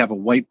actually have a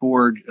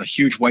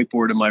huge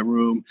whiteboard in my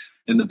room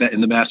in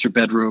the master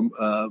bedroom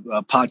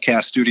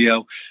podcast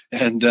studio,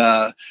 and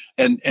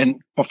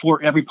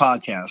before every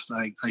podcast,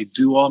 I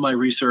do all my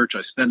research.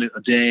 I spend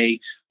a day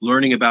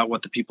learning about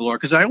what the people are,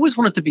 because I always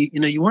want it to be,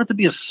 you want it to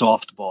be a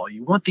softball.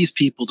 You want these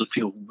people to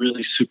feel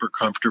really super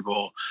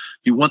comfortable.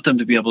 You want them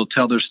to be able to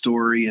tell their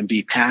story and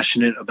be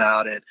passionate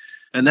about it.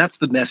 And that's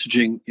the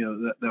messaging,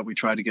 that we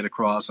try to get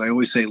across. I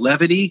always say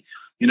levity,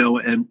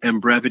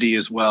 and brevity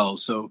as well.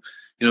 So,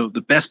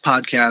 the best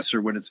podcasts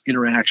are when it's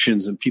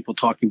interactions and people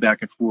talking back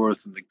and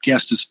forth, and the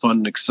guest is fun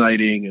and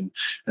exciting,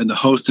 and the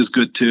host is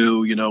good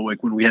too.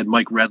 Like when we had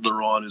Mike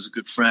Redler on, is a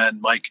good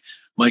friend. Mike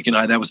and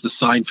I, that was the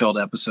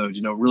Seinfeld episode.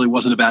 It really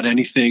wasn't about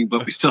anything,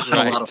 but we still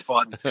had a lot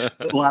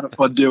of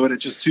fun doing it.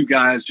 Just two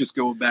guys just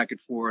going back and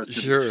forth.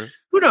 Sure. And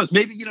who knows?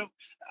 Maybe,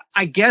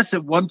 I guess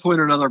at one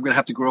point or another, I'm going to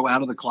have to grow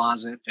out of the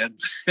closet and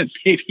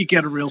maybe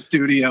get a real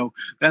studio.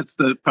 That's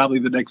probably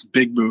the next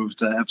big move,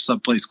 to have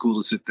someplace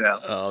cool to sit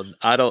down.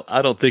 I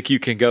don't think you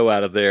can go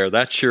out of there.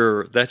 That's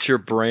your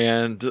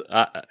brand.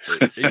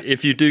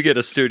 If you do get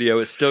a studio,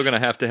 it's still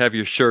going to have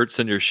your shirts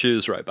and your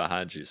shoes right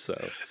behind you.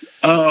 So,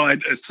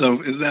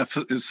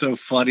 it's so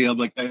funny. I'm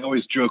like, I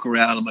always joke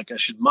around. I'm like, I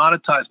should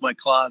monetize my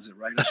closet,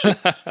 right?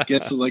 I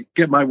should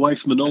get my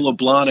wife's Manolo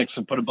Blahniks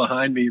and put it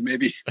behind me.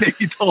 Maybe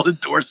they'll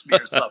endorse me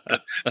or something.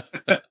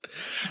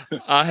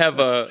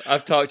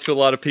 I've talked to a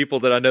lot of people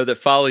that I know that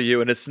follow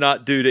you, and it's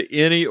not due to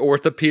any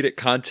orthopedic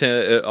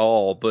content at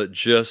all, but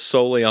just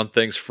solely on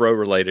things fro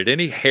related.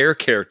 Any hair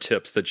care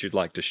tips that you'd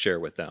like to share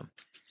with them?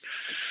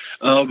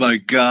 Oh my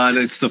God,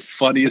 it's the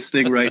funniest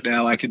thing right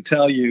now. I can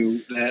tell you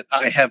that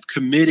I have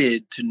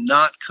committed to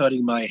not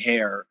cutting my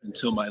hair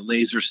until my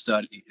laser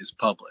study is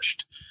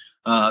published.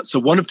 So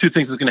one of two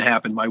things is going to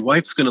happen. My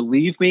wife's going to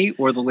leave me,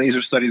 or the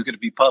laser study is going to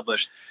be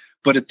published.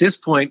 But at this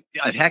point,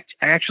 I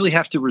actually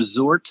have to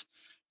resort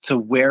to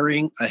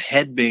wearing a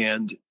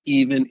headband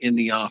even in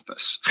the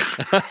office.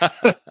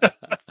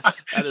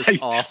 That is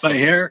awesome. My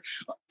hair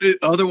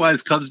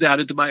otherwise comes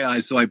down into my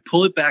eyes. So I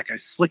pull it back. I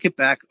slick it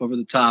back over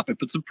the top. I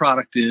put some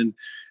product in.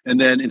 And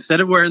then instead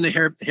of wearing the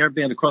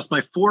hairband across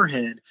my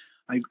forehead,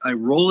 I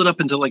roll it up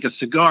into like a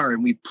cigar,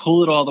 and we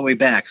pull it all the way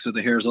back so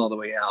the hair's all the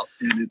way out.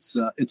 And it's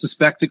a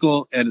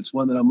spectacle, and it's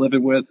one that I'm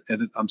living with,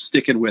 and I'm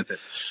sticking with it.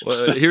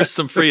 Well, here's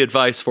some free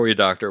advice for you,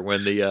 doctor.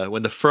 When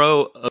the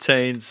fro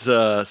attains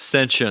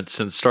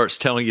sentience and starts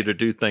telling you to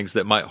do things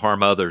that might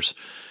harm others,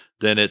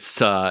 then it's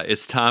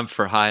time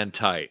for high and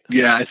tight.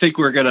 Yeah, I think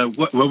we're gonna,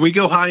 when we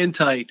go high and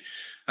tight,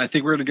 I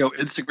think we're going to go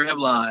Instagram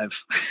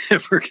Live.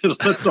 We're going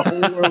to let the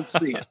whole world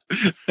see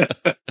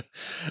it.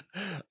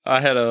 I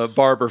had a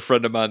barber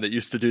friend of mine that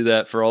used to do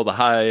that for all the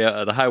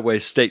highway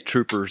state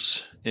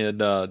troopers in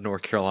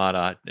North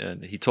Carolina,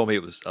 and he told me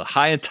it was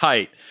high and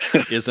tight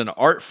is an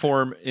art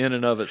form in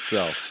and of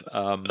itself.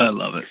 I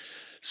love it.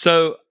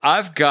 So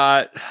I've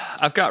got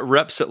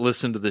reps that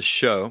listen to this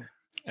show,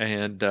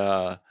 and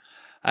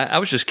I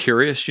was just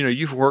curious. You know,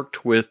 you've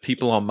worked with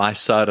people on my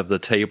side of the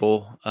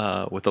table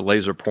with a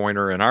laser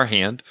pointer in our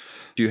hand.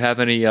 Do you have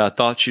any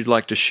thoughts you'd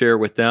like to share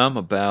with them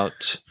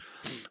about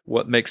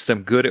what makes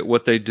them good at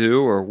what they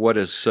do, or what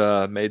has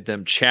made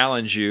them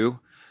challenge you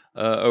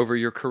over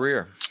your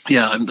career?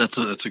 Yeah, that's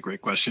a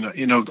great question.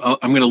 You know,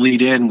 I'm going to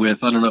lead in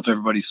with, I don't know if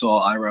everybody saw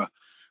Ira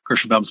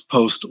Kirschenbaum's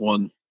post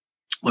on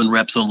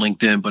reps on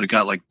LinkedIn, but it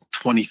got like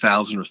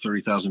 20,000 or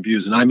 30,000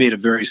 views. And I made a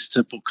very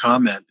simple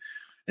comment.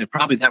 And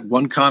probably that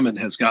one comment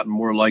has gotten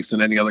more likes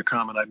than any other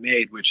comment I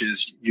made, which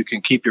is, you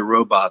can keep your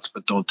robots,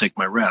 but don't take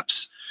my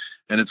reps.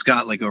 And it's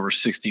got like over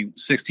 60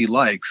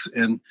 likes.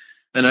 And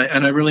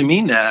I really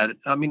mean that.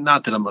 I mean,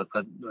 not that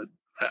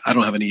I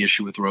don't have any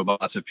issue with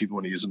robots. If people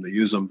want to use them, they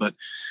use them. But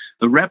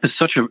the rep is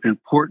such an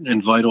important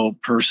and vital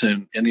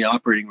person in the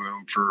operating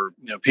room for,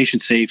 you know,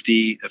 patient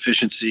safety,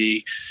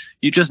 efficiency.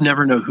 You just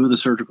never know who the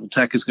surgical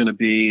tech is going to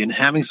be, and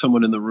having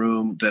someone in the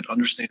room that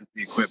understands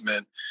the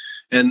equipment.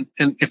 And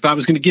if I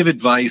was going to give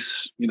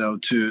advice, you know,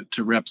 to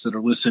reps that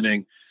are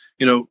listening,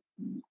 you know,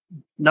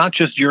 not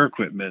just your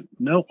equipment,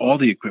 know all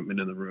the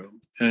equipment in the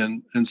room.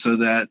 And so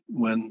that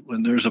when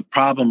there's a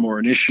problem or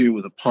an issue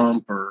with a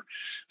pump, or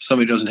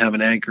somebody doesn't have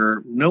an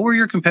anchor, know where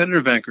your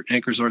competitive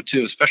anchors are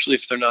too, especially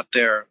if they're not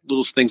there.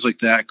 Little things like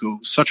that go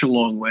such a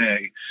long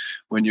way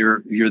when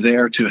you're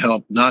there to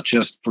help, not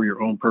just for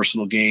your own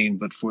personal gain,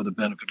 but for the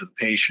benefit of the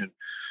patient.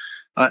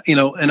 You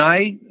know, and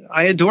I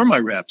adore my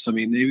reps. I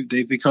mean,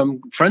 they've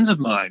become friends of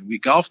mine. We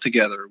golf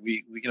together.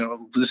 We you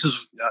know,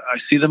 I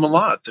see them a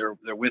lot. They're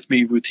with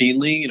me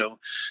routinely, you know,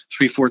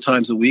 3-4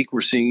 times a week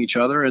we're seeing each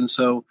other. And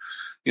so,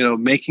 you know,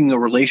 making a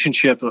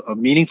relationship, a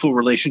meaningful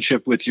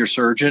relationship with your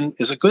surgeon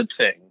is a good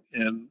thing.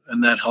 And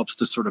that helps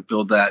to sort of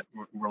build that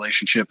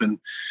relationship. And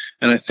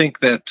I think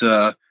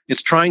that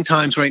it's trying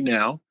times right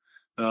now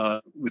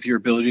with your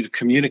ability to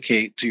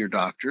communicate to your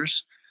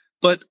doctors.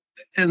 But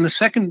and the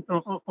second,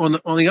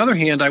 on the other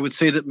hand, I would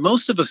say that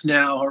most of us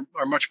now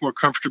are much more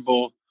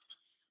comfortable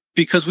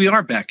because we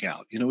are back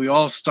out. You know, we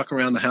all stuck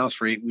around the house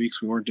for 8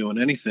 weeks. We weren't doing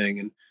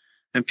anything.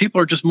 And people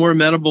are just more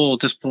amenable at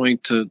this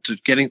point to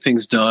getting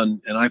things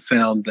done. And I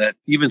found that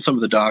even some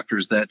of the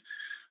doctors that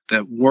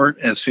weren't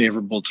as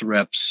favorable to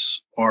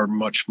reps are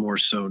much more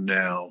so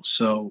now.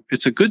 So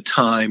it's a good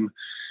time,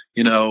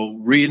 you know,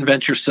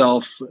 reinvent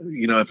yourself.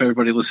 You know, if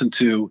everybody listened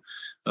to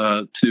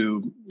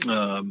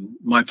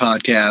my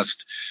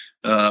podcast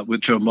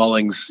with Joe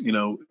Mullings, you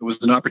know, it was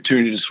an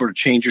opportunity to sort of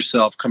change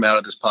yourself, come out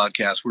of this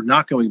podcast. We're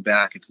not going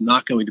back. It's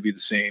not going to be the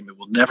same. It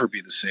will never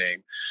be the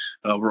same.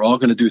 We're all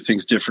going to do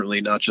things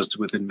differently, not just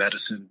within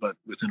medicine, but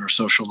within our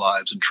social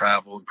lives and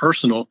travel and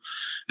personal.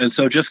 And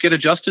so just get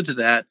adjusted to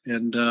that.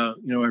 And, you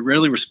know, I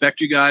really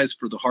respect you guys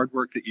for the hard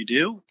work that you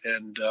do.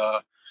 And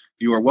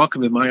you are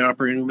welcome in my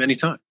operating room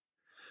anytime.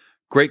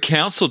 Great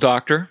counsel,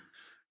 doctor.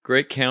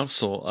 Great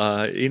counsel.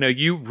 You know,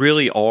 you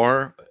really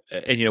are,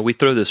 and, you know, we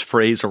throw this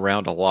phrase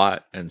around a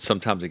lot, and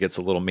sometimes it gets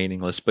a little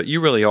meaningless, but you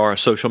really are a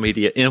social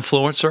media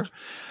influencer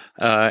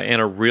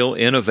and a real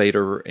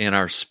innovator in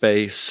our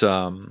space.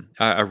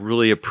 I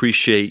really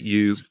appreciate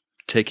you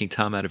taking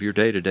time out of your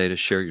day today to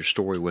share your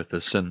story with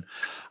us, and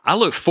I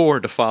look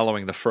forward to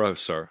following the Fro,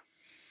 sir.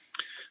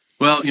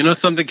 Well, you know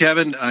something,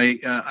 Kevin,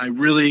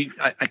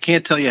 I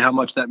can't tell you how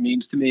much that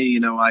means to me.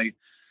 You know, I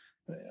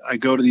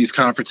go to these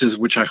conferences,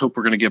 which I hope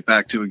we're going to get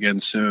back to again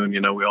soon. You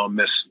know, we all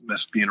miss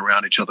being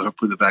around each other.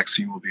 Hopefully the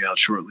vaccine will be out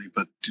shortly.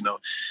 But, you know,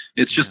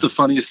 it's just the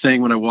funniest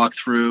thing when I walk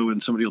through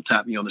and somebody will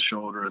tap me on the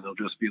shoulder and they'll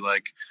just be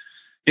like,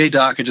 hey,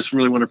 Doc, I just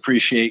really want to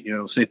appreciate, you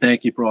know, say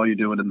thank you for all you're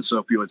doing in this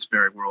opioid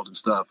sparing world and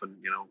stuff. And,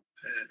 you know,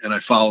 and I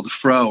follow the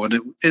Fro.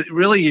 And it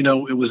really, you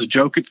know, it was a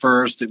joke at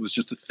first. It was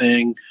just a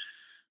thing.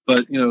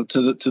 But, you know,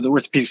 to the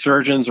orthopedic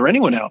surgeons or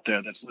anyone out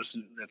there that's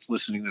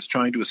listening, that's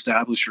trying to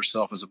establish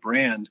yourself as a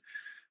brand,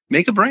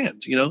 make a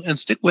brand, you know, and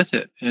stick with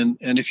it. And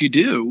if you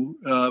do,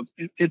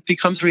 it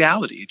becomes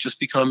reality. It just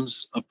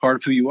becomes a part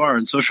of who you are.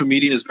 And social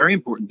media is very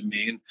important to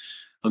me, and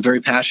I'm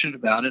very passionate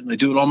about it. And I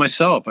do it all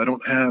myself. I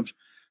don't have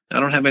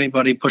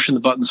anybody pushing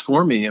the buttons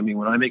for me. I mean,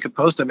 when I make a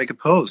post, and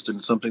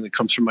it's something that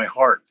comes from my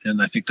heart.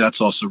 And I think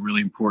that's also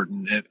really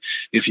important.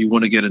 If you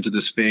want to get into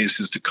this space,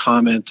 is to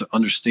comment, to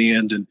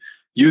understand, and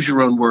use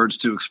your own words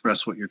to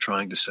express what you're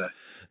trying to say.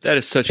 That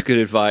is such good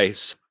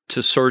advice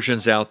to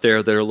surgeons out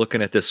there that are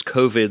looking at this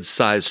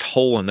COVID-sized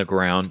hole in the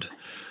ground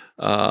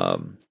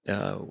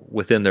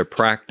within their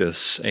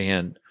practice,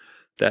 and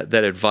that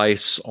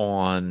advice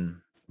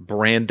on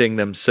branding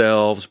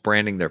themselves,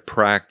 branding their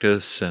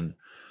practice, and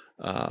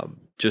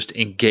just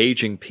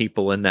engaging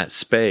people in that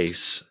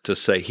space to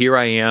say, here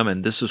I am,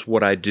 and this is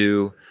what I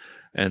do,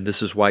 and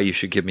this is why you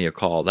should give me a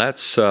call.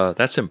 That's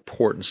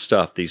important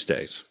stuff these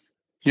days.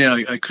 Yeah,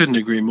 I couldn't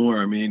agree more.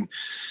 I mean,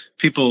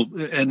 people,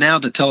 and now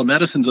that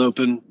telemedicine's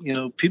open,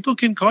 people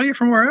can call you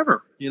from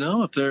wherever,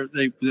 if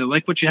they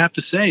like what you have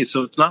to say.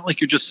 So it's not like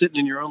you're just sitting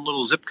in your own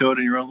little zip code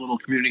in your own little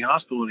community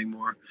hospital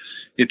anymore.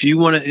 If you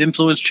want to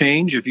influence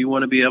change, if you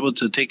want to be able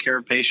to take care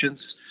of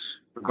patients,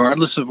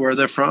 regardless of where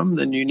they're from,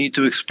 then you need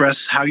to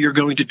express how you're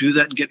going to do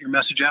that and get your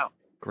message out.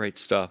 Great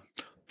stuff.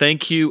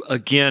 Thank you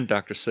again,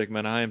 Dr.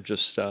 Sigmund. I am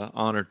just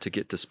honored to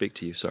get to speak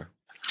to you, sir.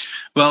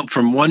 Well,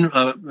 from one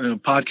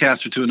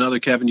podcaster to another,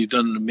 Kevin, you've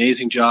done an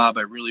amazing job.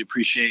 I really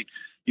appreciate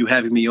you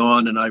having me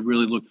on, and I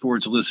really look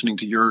forward to listening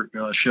to your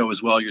show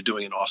as well. You're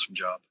doing an awesome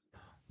job.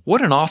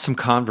 What an awesome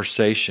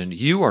conversation.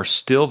 You are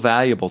still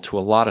valuable to a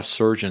lot of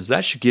surgeons.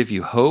 That should give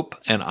you hope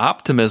and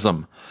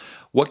optimism.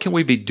 What can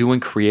we be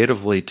doing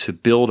creatively to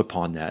build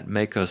upon that,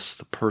 make us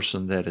the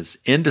person that is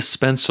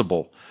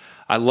indispensable?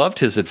 I loved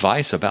his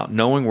advice about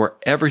knowing where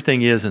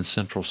everything is in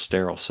central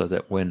sterile so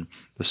that when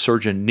the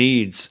surgeon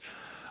needs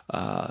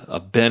a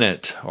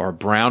Bennett or a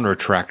Brown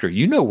retractor,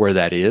 you know where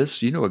that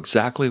is. You know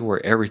exactly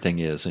where everything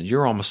is, and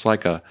you're almost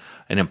like an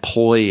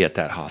employee at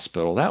that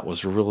hospital. That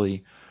was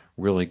really,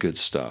 really good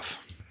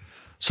stuff.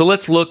 So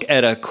let's look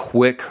at a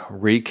quick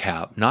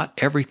recap. Not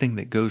everything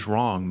that goes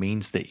wrong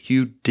means that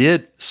you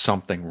did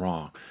something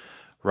wrong,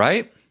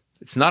 right?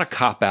 It's not a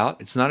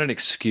cop-out. It's not an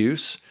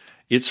excuse.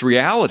 It's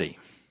reality.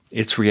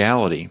 It's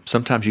reality.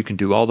 Sometimes you can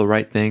do all the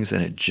right things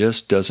and it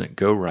just doesn't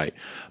go right.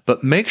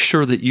 But make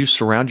sure that you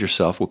surround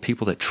yourself with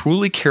people that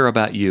truly care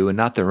about you and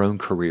not their own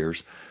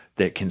careers,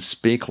 that can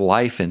speak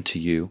life into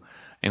you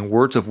and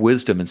words of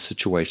wisdom in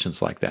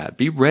situations like that.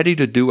 Be ready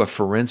to do a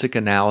forensic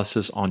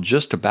analysis on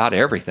just about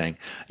everything,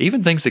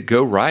 even things that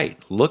go right.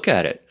 Look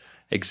at it,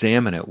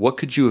 examine it. What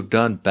could you have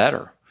done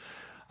better?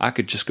 I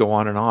could just go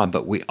on,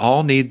 but we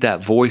all need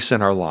that voice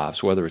in our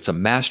lives, whether it's a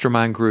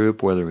mastermind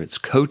group, whether it's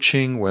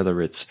coaching,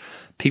 whether it's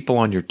people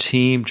on your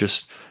team,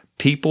 just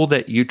people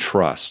that you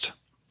trust.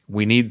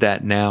 We need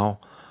that now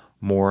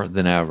more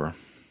than ever.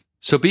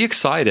 So be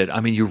excited.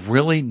 I mean, you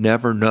really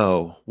never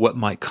know what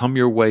might come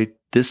your way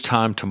this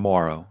time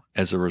tomorrow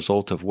as a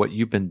result of what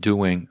you've been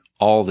doing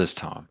all this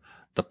time.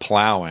 The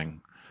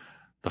plowing,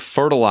 the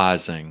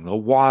fertilizing, the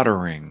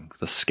watering,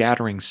 the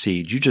scattering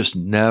seeds. You just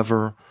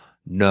never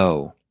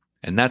know.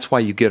 And that's why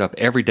you get up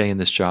every day in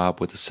this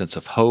job with a sense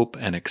of hope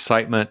and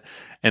excitement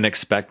and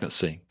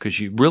expectancy,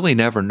 because you really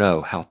never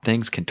know how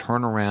things can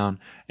turn around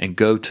and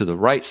go to the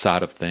right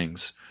side of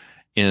things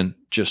in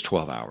just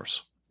 12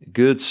 hours.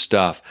 Good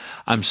stuff.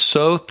 I'm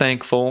so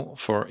thankful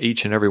for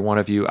each and every one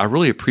of you. I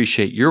really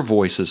appreciate your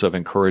voices of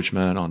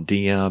encouragement on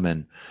DM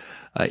and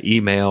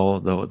email,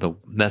 the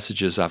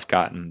messages I've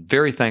gotten.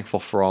 Very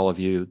thankful for all of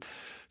you.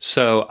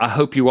 So I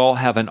hope you all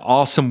have an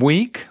awesome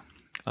week.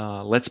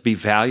 Let's be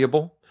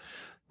valuable.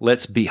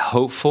 Let's be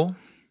hopeful,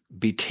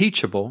 be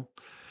teachable,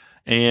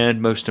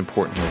 and most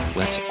importantly,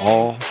 let's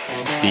all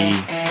be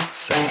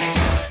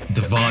safe.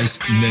 Device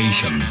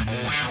Nation.